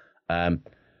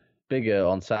 Bigger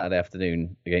on Saturday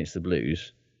afternoon against the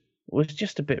Blues was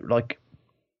just a bit like,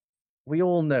 we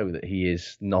all know that he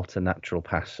is not a natural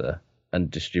passer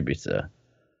and distributor,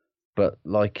 but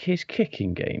like his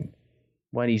kicking game,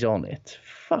 when he's on it,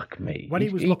 fuck me. When he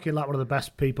was looking like one of the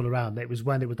best people around, it was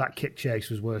when that kick chase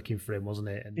was working for him, wasn't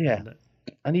it?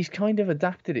 And he's kind of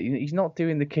adapted it. He's not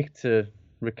doing the kick to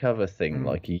recover thing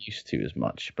like he used to as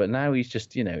much, but now he's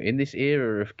just, in this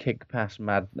era of kick pass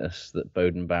madness that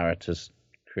Beauden Barrett has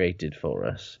created for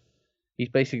us, he's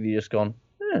basically just gone,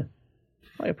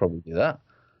 I could probably do that.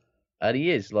 And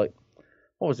he is, like,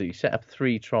 what was it? He set up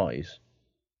 3 tries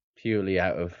purely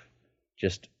out of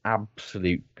just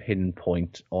absolute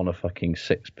pinpoint on a fucking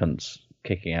sixpence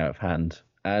kicking out of hand.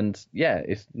 And yeah,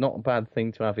 it's not a bad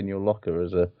thing to have in your locker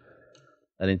as an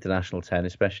international 10,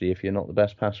 especially if you're not the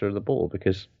best passer of the ball,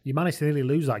 because you managed to nearly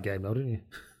lose that game though, didn't you?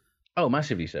 Oh,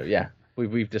 massively so, yeah.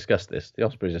 We've discussed this. The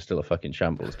Ospreys are still a fucking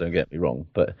shambles, don't get me wrong,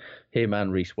 but him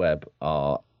and Reece Webb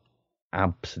are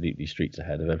absolutely streets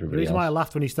ahead of everybody else. The reason why I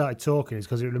laughed when he started talking is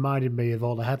because it reminded me of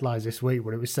all the headlines this week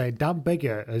where it was saying Dan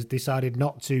Bigger has decided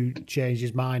not to change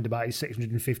his mind about his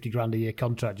 $650,000 a year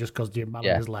contract just because Jim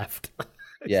Mallon has left.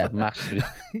 Yeah,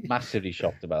 massively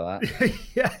shocked about that.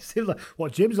 Yes, it was like,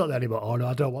 what, Jim's not there anymore? Oh no,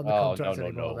 I don't want the contract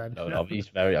anymore. Then no,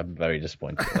 I'm very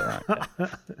disappointed about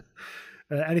that.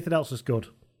 Yeah. Anything else that's good?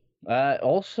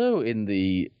 Also, in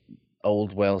the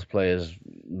old Wales players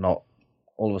not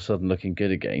all of a sudden looking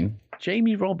good again,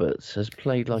 Jamie Roberts has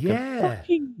played like a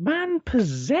fucking man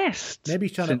possessed. Maybe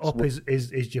he's trying to up his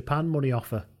Japan money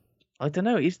offer. I don't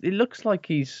know. It looks like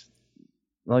he's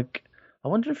like. I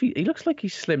wonder if he looks like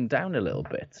he's slimmed down a little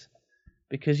bit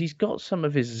because he's got some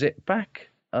of his zip back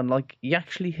and like he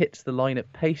actually hits the line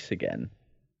at pace again.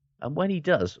 And when he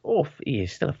does, he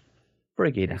is still a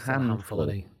friggin'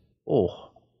 handful. Oh.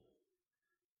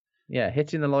 Yeah,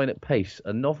 hitting the line at pace,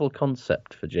 a novel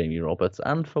concept for Jamie Roberts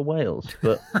and for Wales,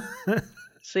 but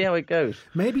see how it goes.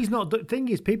 Maybe he's not. The thing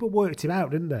is, people worked him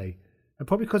out, didn't they? And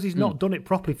probably because he's not done it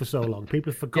properly for so long,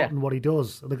 people have forgotten what he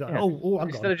does. And they go,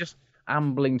 instead of just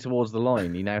ambling towards the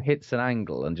line, he now hits an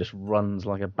angle and just runs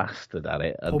like a bastard at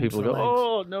it. And people go,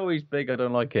 oh, no, he's big, I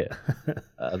don't like it.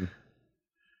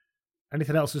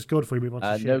 Anything else that's good for you? Move on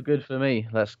to shit. No good for me.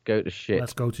 Let's go to shit.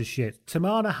 Let's go to shit.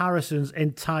 Tamana Harrison's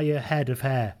entire head of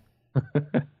hair.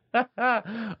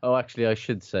 Oh, actually, I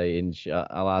should say,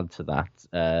 I'll add to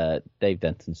that, Dave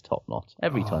Denton's top knot.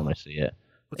 Every time I see it.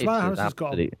 But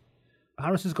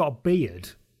Harrison's got a beard,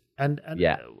 and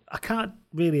I can't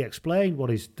really explain what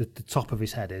the top of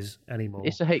his head is anymore.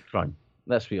 It's a hate crime,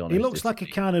 let's be honest. He looks like a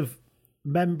kind of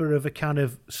member of a kind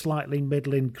of slightly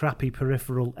middling, crappy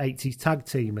peripheral 80s tag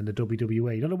team in the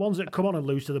WWE. You know, the ones that come on and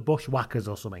lose to the Bushwhackers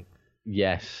or something?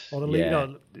 Yes. Or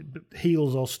the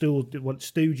heels or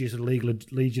stooges of the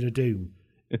Legion of Doom.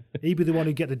 He'd be the one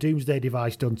who'd get the Doomsday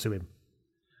device done to him.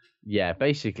 Yeah,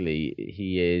 basically,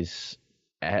 he is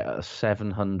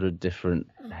 700 different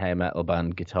hair metal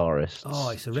band guitarists. Oh,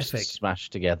 it's horrific.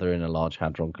 Smashed together in a large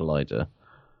Hadron Collider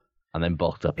and then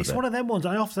bulked up a bit. It's one of them ones.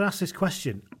 I often ask this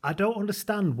question. I don't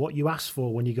understand what you ask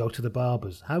for when you go to the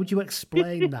barbers. How would you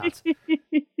explain that?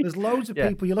 There's loads of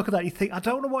people, you look at that, you think, I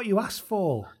don't know what you asked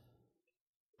for.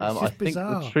 It's just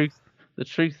bizarre. The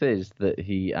truth is that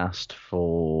he asked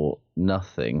for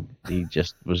nothing. He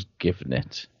just was given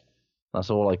it. That's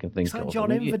all I can think of. It's like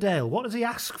John Inverdale. What does he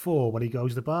ask for when he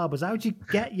goes to the barbers? How do you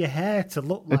get your hair to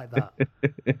look like that?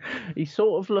 He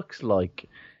sort of looks like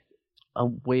a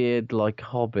weird, like,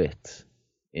 hobbit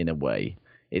in a way.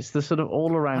 It's the sort of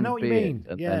all-around beard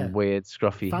and weird,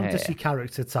 scruffy fantasy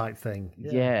character type thing.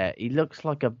 Yeah, he looks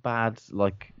like a bad,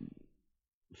 like,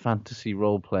 fantasy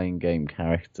role-playing game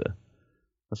character.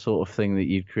 The sort of thing that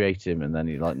you'd create him, and then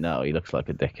you're like, no, he looks like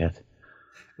a dickhead.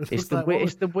 It's the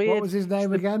weird. What was his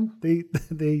name again?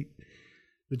 The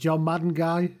John Madden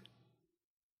guy.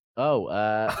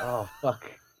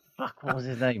 Fuck! What was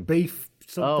his name? Beef.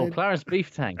 Something. Oh, Clarence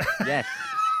Beef Tank. Yes.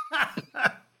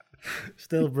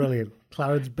 Still brilliant,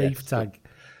 Clarence Beef Tank.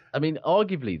 I mean,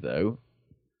 arguably though,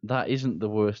 that isn't the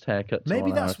worst haircut.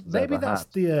 Maybe that's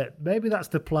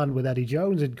the plan with Eddie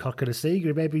Jones in Cock of the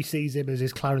Seagull. Maybe he sees him as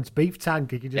his Clarence Beef Tank.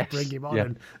 He can just bring him on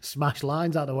and smash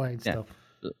lines out of the way and stuff.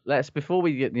 Before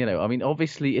we get, I mean,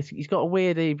 obviously he's got a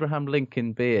weird Abraham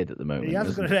Lincoln beard at the moment. He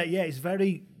has got it's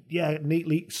very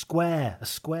neatly square, a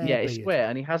square. Yeah, beard. it's square,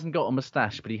 and he hasn't got a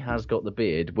moustache, but he has got the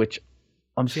beard, which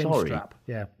I'm Chin sorry. strap.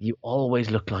 Yeah. You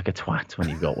always look like a twat when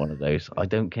you've got one of those. I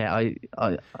don't care.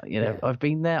 I've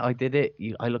been there. I did it.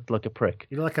 I looked like a prick.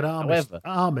 You look like an However-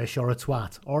 Amish or a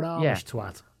twat or an Amish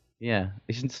twat. Yeah,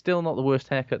 it's still not the worst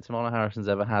haircut Tamala Harrison's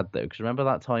ever had, though. Because remember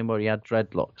that time where he had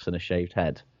dreadlocks and a shaved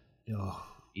head? Oh.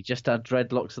 He just had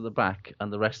dreadlocks at the back,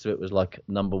 and the rest of it was like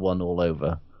number one all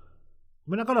over. I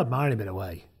mean, I've got to admire him in a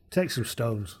way. Take some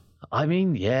stones. I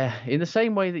mean, yeah, in the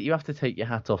same way that you have to take your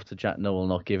hat off to Jack Noel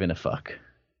not giving a fuck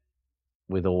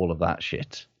with all of that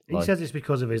shit. He says it's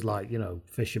because of his,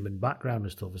 fisherman background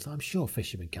and stuff. It's like, I'm sure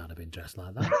fishermen can't have been dressed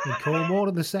like that in Cornwall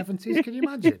in the 70s. Can you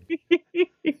imagine?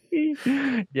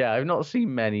 Yeah, I've not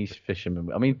seen many fishermen.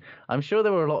 I mean, I'm sure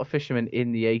there were a lot of fishermen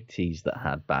in the 80s that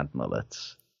had bad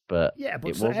mullets. But yeah,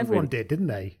 but it so wasn't everyone really... did, didn't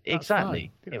they? That's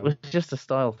Exactly. fine, It was just a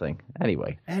style thing.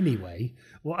 Anyway,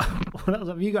 what else?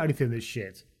 Have you got anything that's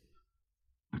shit?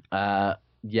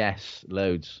 yes,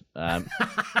 loads.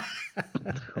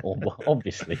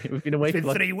 Obviously, we've been away It's for been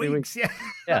like 3 weeks, yeah.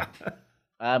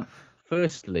 Yeah.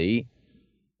 Firstly,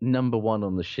 number one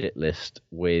on the shit list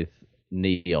with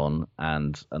neon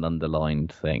and an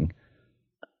underlined thing,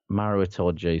 Maro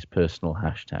Itoje's personal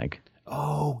hashtag.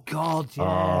 Oh, God, yeah.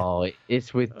 Oh,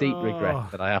 it's with deep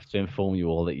regret that I have to inform you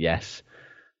all that, yes,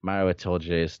 Maro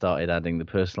Itoje has started adding the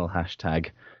personal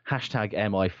hashtag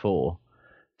MI4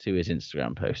 to his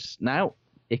Instagram posts. Now,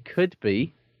 it could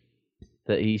be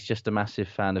that he's just a massive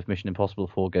fan of Mission Impossible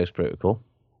 4 Ghost Protocol,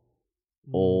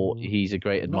 or he's a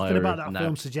great admirer. Nothing about that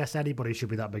film suggests anybody should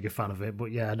be that big a fan of it,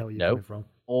 but yeah, I know where you're coming from.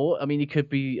 Or, I mean, he could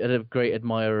be a great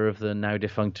admirer of the now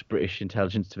defunct British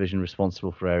intelligence division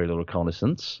responsible for aerial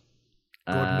reconnaissance.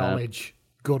 Good knowledge,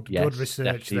 good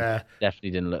research there.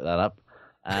 Definitely didn't look that up.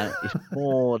 It's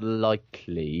more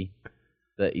likely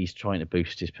that he's trying to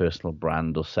boost his personal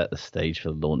brand or set the stage for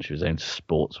the launch of his own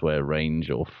sportswear range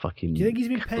or fucking. Do you think he's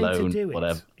been paid cologne, to do it?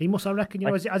 whatever. He must, I reckon.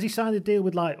 Has he signed a deal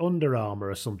with like Under Armour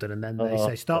or something, and then they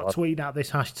say start tweeting out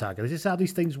this hashtag? Is this how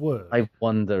these things work? I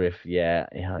wonder if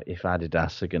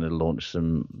Adidas are going to launch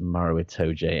some Maro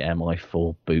Itoje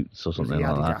MI4 boots or something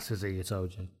like that. Adidas, is he?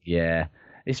 Itoje. Yeah,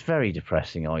 it's very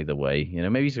depressing either way. You know,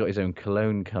 maybe he's got his own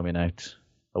cologne coming out.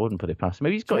 I wouldn't put it past him.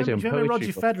 Maybe he's got his own poetry.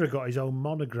 Roger Federer got his own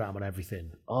monogram and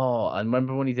everything. Oh, and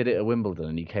remember when he did it at Wimbledon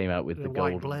and he came out with the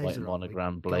gold white blazer,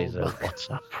 monogram blazer? What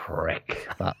a prick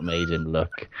that made him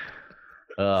look.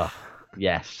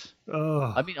 Yes.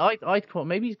 I mean, I'd call,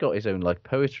 maybe he's got his own like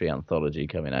poetry anthology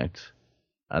coming out,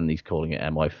 and he's calling it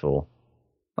MI4.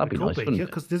 That'd be nice, wouldn't it?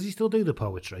 Because does he still do the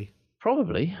poetry?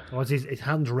 Probably. Or is his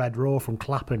hands red raw from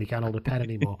clapping? He can't hold a pen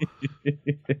anymore.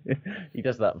 He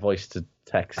does that voice to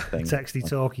text thing. Texty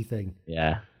talky thing.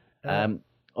 Yeah.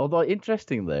 Although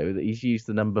interesting though that he's used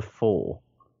the number 4.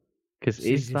 Because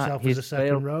is that his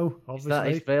second row? Obviously, is that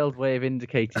his veiled way of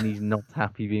indicating he's not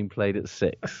happy being played at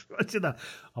 6? Imagine that.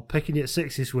 I'm picking you at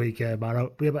 6 this week,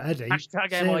 Maro. But Eddie,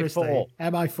 hashtag MI4.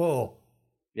 MI4.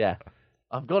 Yeah.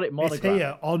 I've got it monogrammed. It's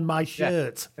here on my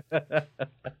shirt.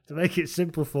 To make it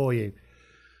simple for you.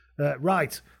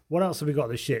 Right. What else have we got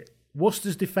this shit?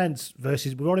 Worcester's defence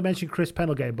versus... We've already mentioned Chris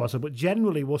Pennell getting bossed, but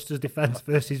generally Worcester's defence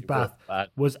versus Bath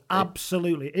was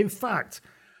absolutely... In fact,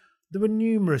 there were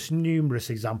numerous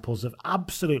examples of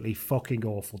absolutely fucking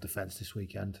awful defence this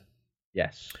weekend.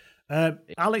 Yes.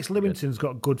 Alex Limington's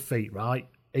got good feet, right?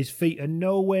 His feet are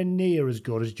nowhere near as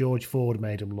good as George Ford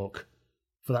made him look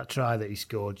for that try that he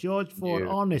scored. George Ford,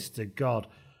 honest to God.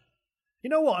 You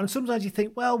know what? And sometimes you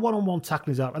think, well, one-on-one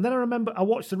tackling is out. And then I remember I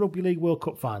watched the Rugby League World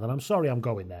Cup final, and I'm sorry I'm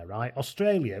going there, right?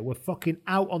 Australia were fucking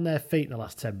out on their feet in the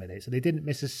last 10 minutes, and they didn't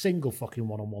miss a single fucking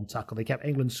one-on-one tackle. They kept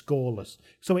England scoreless.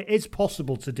 So it is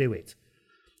possible to do it.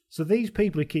 So these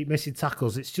people who keep missing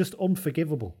tackles, it's just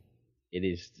unforgivable. It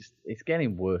is. It's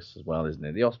getting worse as well, isn't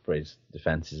it? The Ospreys'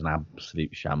 defence is an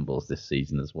absolute shambles this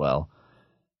season as well.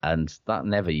 And that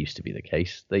never used to be the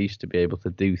case. They used to be able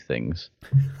to do things.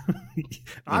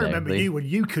 I remember you when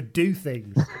you could do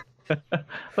things.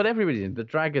 But everybody did. The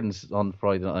Dragons on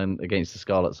Friday night against the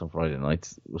Scarlets on Friday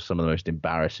night was some of the most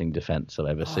embarrassing defence I've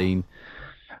ever seen.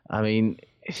 I mean,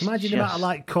 imagine the amount of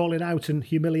like calling out and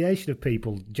humiliation of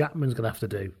people Jackman's going to have to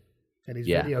do in his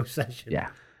video session. Yeah.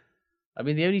 I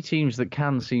mean, the only teams that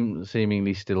can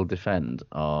seemingly still defend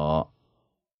are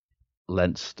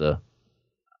Leinster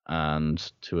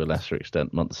and to a lesser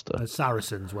extent Munster. And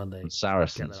Saracens when they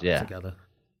Saracens, together.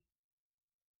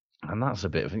 And that's a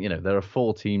bit of, there are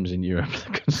 4 teams in Europe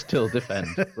that can still defend.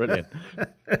 Brilliant.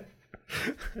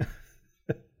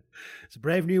 It's a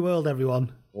brave new world,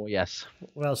 everyone. Oh, yes.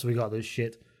 What else have we got this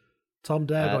shit? Tom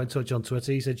Dare got in touch on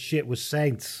Twitter. He said shit was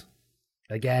Saints.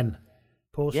 Again.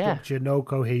 Poor structure, no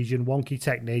cohesion, wonky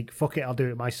technique, fuck it, I'll do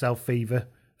it myself fever,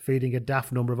 feeding a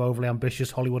daft number of overly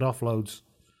ambitious Hollywood offloads.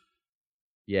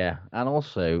 Yeah, and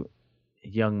also,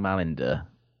 young Malinder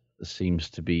seems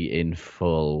to be in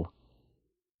full,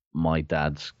 my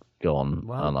dad's gone.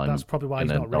 Well, and that's probably why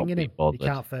he's not ringing him. He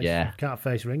can't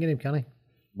face ringing him, can he?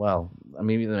 Well, I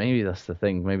mean, maybe that's the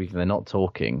thing. Maybe they're not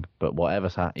talking, but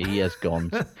whatever's happened, he has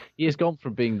gone. He has gone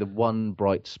from being the one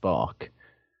bright spark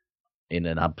in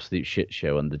an absolute shit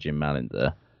show under Jim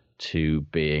Malinder to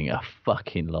being a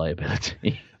fucking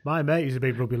liability. My mate is a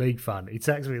big rugby league fan. He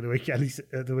texted me the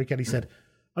weekend. He said,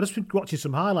 "I just been watching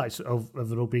some highlights of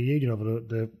the rugby union over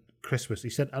the Christmas." He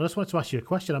said, "I just wanted to ask you a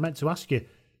question. I meant to ask you,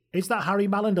 is that Harry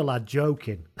Malinder lad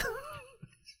joking?"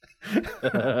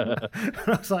 I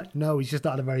was like, "No, he's just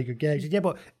not had a very good game." He said, "Yeah,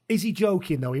 but is he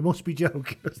joking though? He must be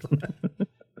joking." I was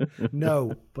like,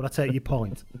 "No, but I take your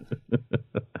point."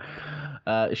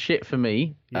 Shit for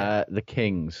me, the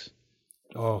Kings.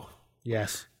 Oh,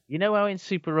 yes. You know how in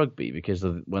Super Rugby, because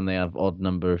when they have odd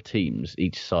number of teams,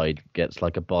 each side gets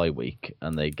like a bye week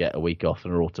and they get a week off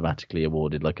and are automatically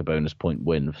awarded like a bonus point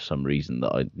win for some reason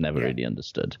that I never really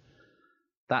understood.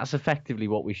 That's effectively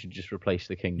what we should just replace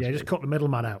the Kings with. Yeah, just cut the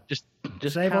middleman out. Just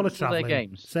save all the cancel travelling, their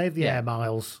games. Save the air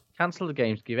miles. Cancel the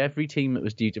games, give every team that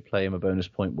was due to play them a bonus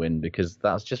point win, because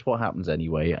that's just what happens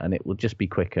anyway, and it will just be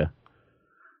quicker.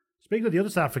 Speaking of the other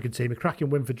South African team, a cracking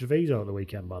win for Treviso on the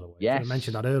weekend, by the way. Yes. I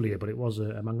mentioned that earlier, but it was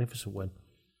a magnificent win.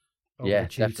 Yeah,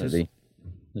 definitely.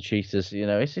 The Cheetahs,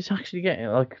 it's actually getting,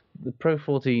 like, the Pro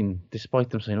 14, despite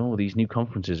them saying, oh, these new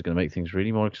conferences are going to make things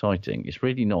really more exciting, it's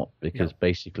really not, because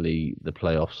basically the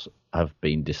playoffs have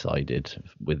been decided,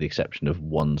 with the exception of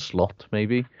one slot,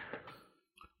 maybe.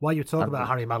 While you talk about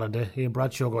Harry Malinder, Ian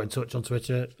Bradshaw got in touch on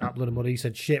Twitter at Blood and Mud. He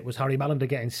said, "Shit, was Harry Malinder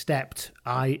getting stepped?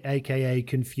 A.k.a.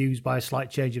 confused by a slight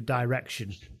change of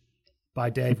direction by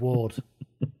Dave Ward."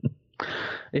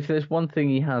 If there's one thing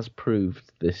he has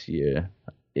proved this year,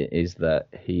 it is that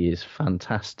he is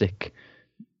fantastic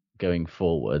going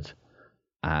forward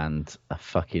and a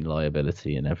fucking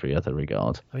liability in every other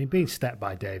regard. I mean, being stepped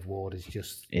by Dave Ward is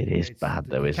just... It is bad,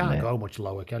 though, isn't it? You can't go much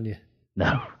lower, can you?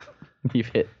 No. You've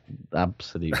hit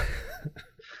absolute...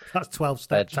 That's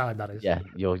 12-step time, that is. Yeah,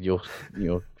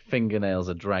 your fingernails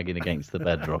are dragging against the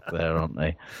bedrock there, aren't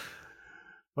they?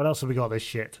 What else have we got this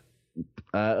shit?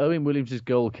 Owen Williams'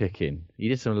 goal kicking. He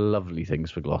did some lovely things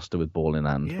for Gloucester with ball in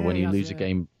hand. But when you lose a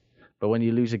game... But when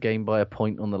you lose a game by a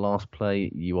point on the last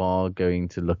play, you are going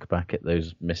to look back at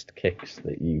those missed kicks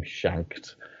that you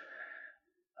shanked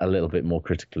a little bit more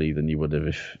critically than you would have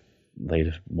if they'd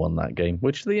have won that game,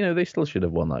 which, they still should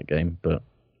have won that game, but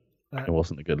it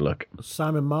wasn't a good look.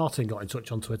 Simon Martin got in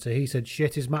touch on Twitter. He said,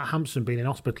 "Shit, is Matt Hampson been in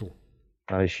hospital?"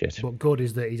 That is shit. But good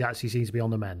is that he actually seems to be on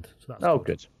the mend. So that's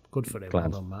good. Good for him.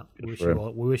 Glad. Well done, Matt. We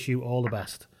wish you all the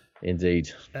best. Indeed.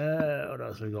 What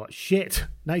else have we got? Shit.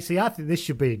 Now, see, I think this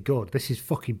should be good. This is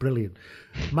fucking brilliant.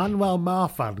 Manuel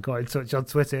Marfan got in touch on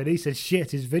Twitter and he said,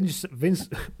 "Shit, is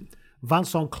Vincent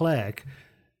Clerc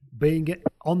being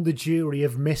on the jury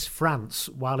of Miss France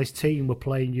while his team were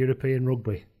playing European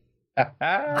rugby?"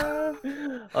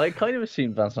 I kind of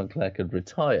assumed Vincent Clerc had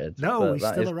retired. No, he's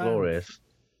that still is around. Glorious.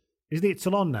 Isn't he at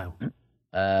Toulon now?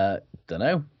 Don't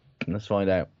know. Let's find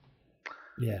out.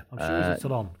 Yeah, I'm sure he's at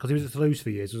Toulon because he was at Toulouse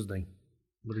for years, wasn't he?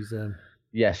 But he's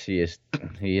Yes, he is.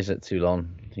 He is at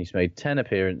Toulon. He's made 10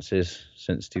 appearances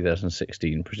since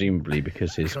 2016, presumably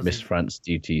because his Miss France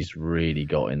duties really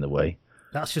got in the way.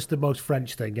 That's just the most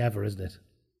French thing ever, isn't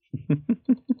it?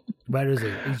 Where is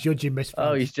he? He's judging Miss France.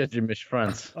 Oh, he's judging Miss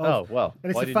France. Oh, well.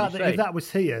 And it's the fact that if that was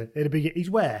here, it'd be, he's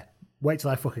where? Wait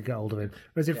till I fucking get hold of him.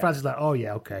 Whereas in France, it's like, oh,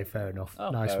 yeah, okay, fair enough. Oh,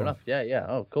 nice fair one. enough. Yeah.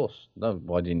 Oh, of course. No,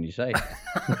 why didn't you say?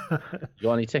 You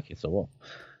got any tickets or what?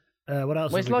 What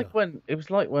else? Well, it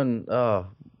was like when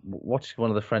watching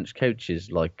one of the French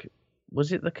coaches, like,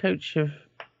 was it the coach of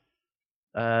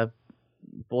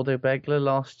Bordeaux Begler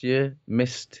last year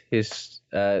missed his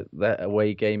that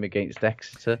away game against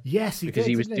Exeter? Yes, because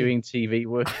he was doing TV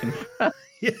work in France.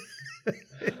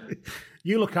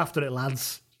 You look after it,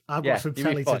 lads. I've got some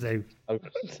telly to do.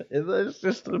 It's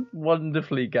just a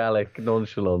wonderfully Gallic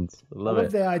nonchalance. I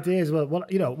love the idea as well. Well,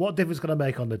 what difference can I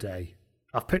make on the day?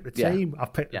 I've picked the team.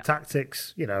 I've picked the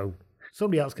tactics.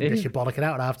 Somebody else can dish your bollocking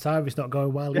out at half time if it's not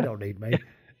going well. You don't need me.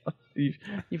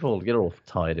 You're all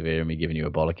tired of hearing me giving you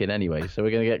a bollocking anyway, so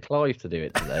we're going to get Clive to do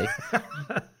it today.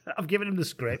 I've given him the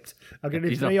script. I've given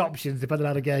him three options depending on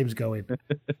how the game's going.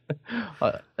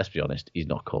 Let's be honest, he's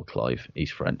not called Clive.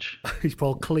 He's French. He's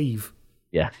called Cleve.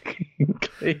 Yeah.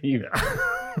 Cleve.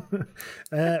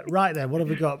 Right then, what have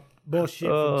we got? More shit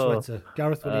from Twitter.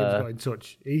 Gareth Williams got in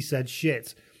touch. He said,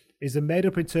 "Shit, is the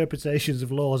made-up interpretations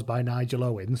of laws by Nigel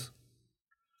Owens.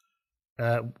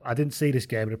 I didn't see this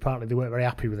game, but apparently they weren't very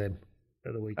happy with him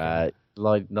at the weekend.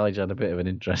 Nigel had a bit of an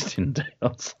interesting day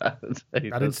on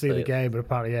Saturday. I didn't see the game, but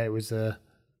apparently, it was...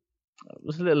 It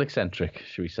was a little eccentric,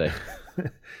 should we say.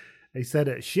 He said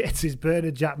it shit is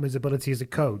Bernard Jackman's ability as a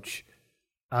coach,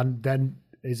 and then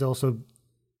is also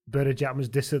Bernard Jackman's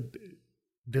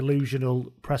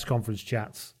delusional press conference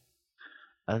chats.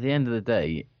 At the end of the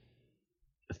day,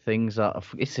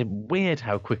 it's weird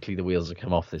how quickly the wheels have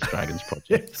come off this Dragons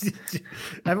project.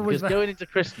 Because going into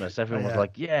Christmas, everyone was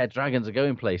like, yeah, Dragons are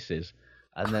going places.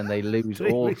 And then they lose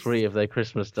all 3 of their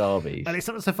Christmas derbies. And it's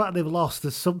not just the fact they've lost.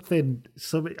 There's something.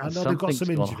 I know they've got some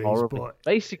injuries, but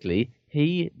basically,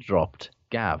 he dropped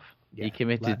Gav. Yeah, he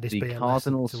committed the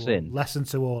cardinal sin. Lesson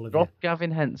to all of Drop you. Gavin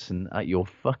Henson at your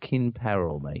fucking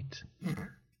peril, mate.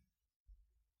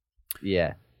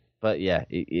 Yeah, but yeah,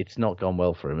 it's not gone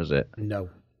well for him, has it? No.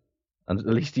 And at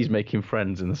least he's making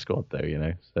friends in the squad,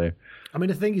 though. So. I mean,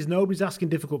 the thing is, nobody's asking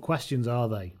difficult questions, are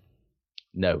they?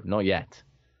 No, not yet.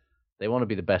 They want to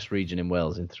be the best region in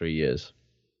Wales in 3 years.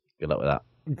 Good luck with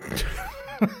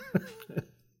that.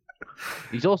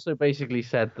 He's also basically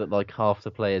said that like half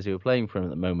the players who are playing for him at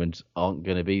the moment aren't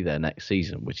going to be there next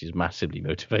season, which is massively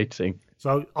motivating.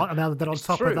 So now then on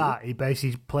top of that, he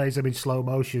basically plays them in slow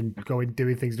motion, doing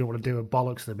things he don't want to do and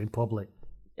bollocks them in public.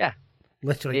 Yeah.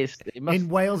 Literally. In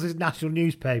Wales' national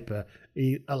newspaper,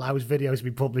 he allows videos to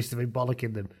be published of him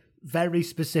bollocking them. Very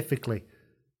specifically.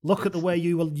 Look at the way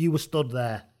you were stood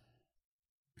there.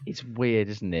 It's weird,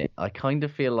 isn't it? I kind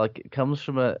of feel like it comes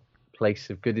from a place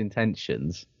of good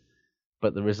intentions,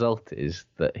 but the result is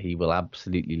that he will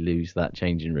absolutely lose that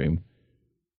changing room.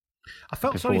 I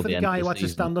felt sorry for the guy who had to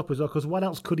stand up as well, because what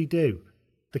else could he do?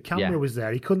 The camera was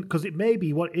there. He couldn't, because if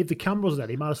the camera was there,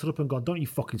 he might have stood up and gone, "Don't you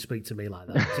fucking speak to me like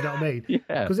that." Do you know what I mean?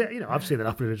 Yeah. Because I've seen that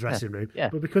happen in a dressing room. Yeah.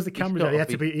 But because the camera's there,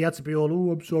 he had to be all,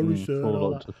 "Oh, I'm sorry, sir." And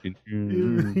all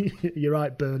that. You're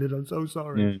right, Bernard. I'm so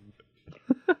sorry.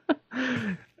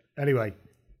 Yeah. Anyway,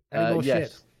 any more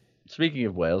shit? Speaking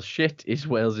of Wales, shit is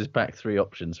Wales's back 3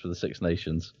 options for the Six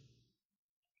Nations.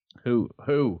 Who?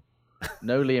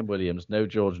 No Liam Williams, no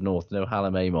George North, no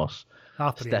Hallam Amos.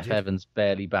 Steph Evans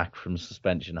barely back from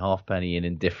suspension, Halfpenny in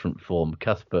indifferent form,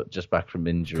 Cuthbert just back from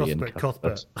injury.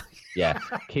 Cuthbert. Yeah,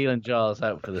 Keelan Giles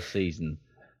out for the season.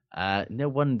 No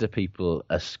wonder people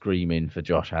are screaming for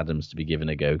Josh Adams to be given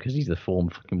a go because he's the form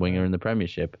fucking winger in the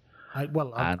Premiership.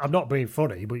 I'm not being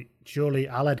funny, but surely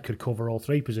Aled could cover all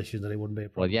 3 positions and it wouldn't be a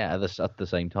problem. Well, yeah, at the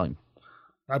same time.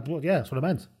 Yeah, that's what I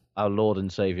meant. Our Lord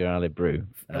and Saviour, Aled Brew.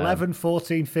 11,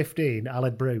 14, 15,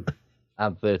 Aled Brew.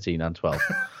 And 13 and 12.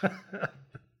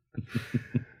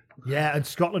 Yeah, and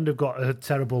Scotland have got a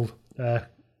terrible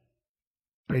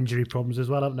injury problems as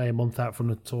well, haven't they? A month out from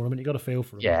the tournament. You've got to feel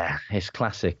for them. Yeah, it's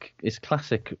classic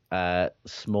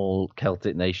small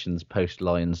Celtic nations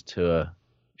post-Lions tour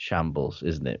shambles,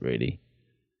 isn't it, really?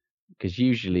 Because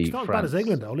usually it's not France, as bad as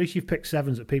England, though. At least you've picked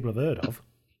 7s that people have heard of.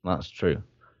 That's true.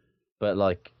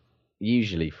 But,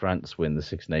 usually France win the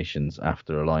Six Nations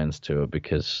after a Lions tour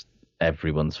because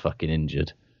everyone's fucking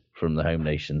injured from the home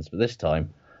nations. But this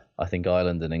time, I think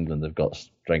Ireland and England have got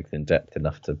strength in depth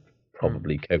enough to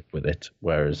probably cope with it,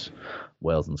 whereas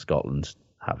Wales and Scotland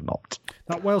have not.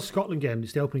 That Wales-Scotland game,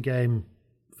 it's the opening game,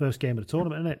 first game of the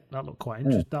tournament, isn't it? That looked quite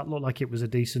interesting. That looked like it was a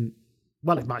decent...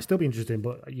 Well, it might still be interesting,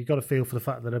 but you've got to feel for the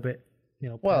fact that a bit...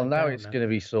 Well, now it's going to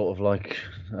be sort of like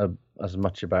as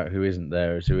much about who isn't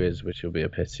there as who is, which will be a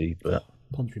pity. But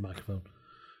punch your microphone.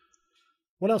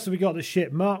 What else have we got that's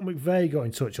shit? Mark McVeigh got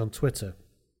in touch on Twitter,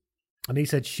 and he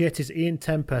said shit is Ian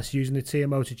Tempest using the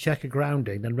TMO to check a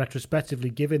grounding, then retrospectively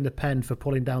giving the pen for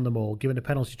pulling down the maul, giving a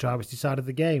penalty try which decided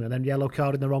the game, and then yellow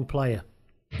carding the wrong player.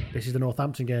 This is the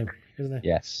Northampton game, isn't it?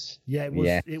 Yes. Yeah, it was.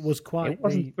 Yes. It was quite. It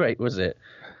wasn't great, was it?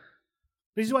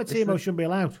 This is why TMO shouldn't be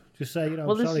allowed. Just say,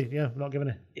 I'm sorry, I'm not giving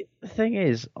it. The thing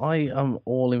is, I am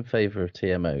all in favour of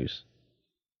TMOs,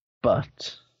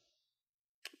 but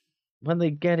when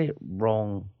they get it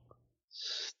wrong,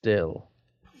 still,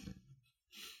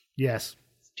 yes,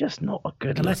 it's just not a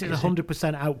good. Unless it's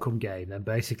 100% outcome game, then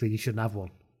basically you shouldn't have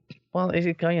one. Well,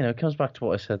 it comes back to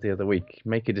what I said the other week.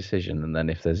 Make a decision, and then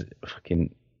if there's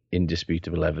fucking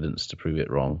indisputable evidence to prove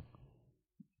it wrong,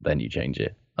 then you change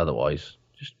it. Otherwise,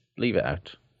 leave it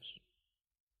out.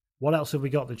 What else have we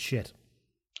got that's shit?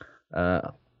 I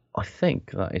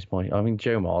think that is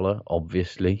Joe Marler,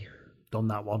 obviously. Done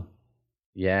that one.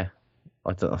 Yeah.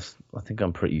 I think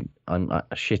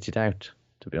I shit it out,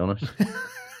 to be honest.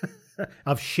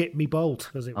 I've shit me bolt,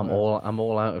 as it were. I'm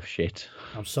all out of shit.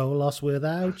 I'm so lost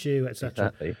without you, etc.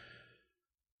 Exactly.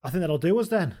 I think that'll do us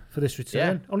then for this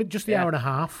return. Yeah. Only just the hour and a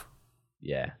half.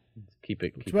 Yeah.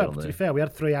 keep it Well, on to be there. fair, we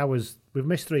had 3 hours. We've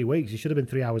missed 3 weeks. It should have been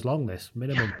 3 hours long, this,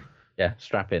 minimum. Yeah,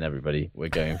 strap in, everybody. We're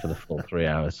going for the full 3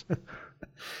 hours.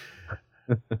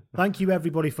 Thank you,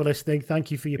 everybody, for listening.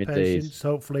 Thank you for your Indeed. patience.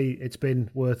 Hopefully, it's been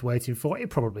worth waiting for. It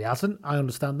probably hasn't. I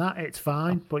understand that. It's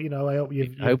fine. But, I hope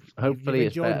you've Hopefully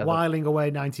it's enjoyed better whiling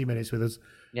away 90 minutes with us.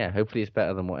 Yeah, hopefully it's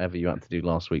better than whatever you had to do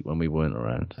last week when we weren't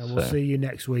around. And we'll see you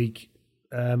next week.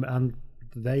 And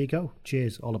there you go.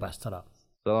 Cheers. All the best. Ta-da.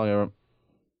 So long, everyone.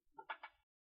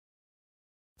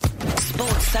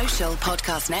 Sports Social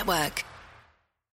Podcast Network.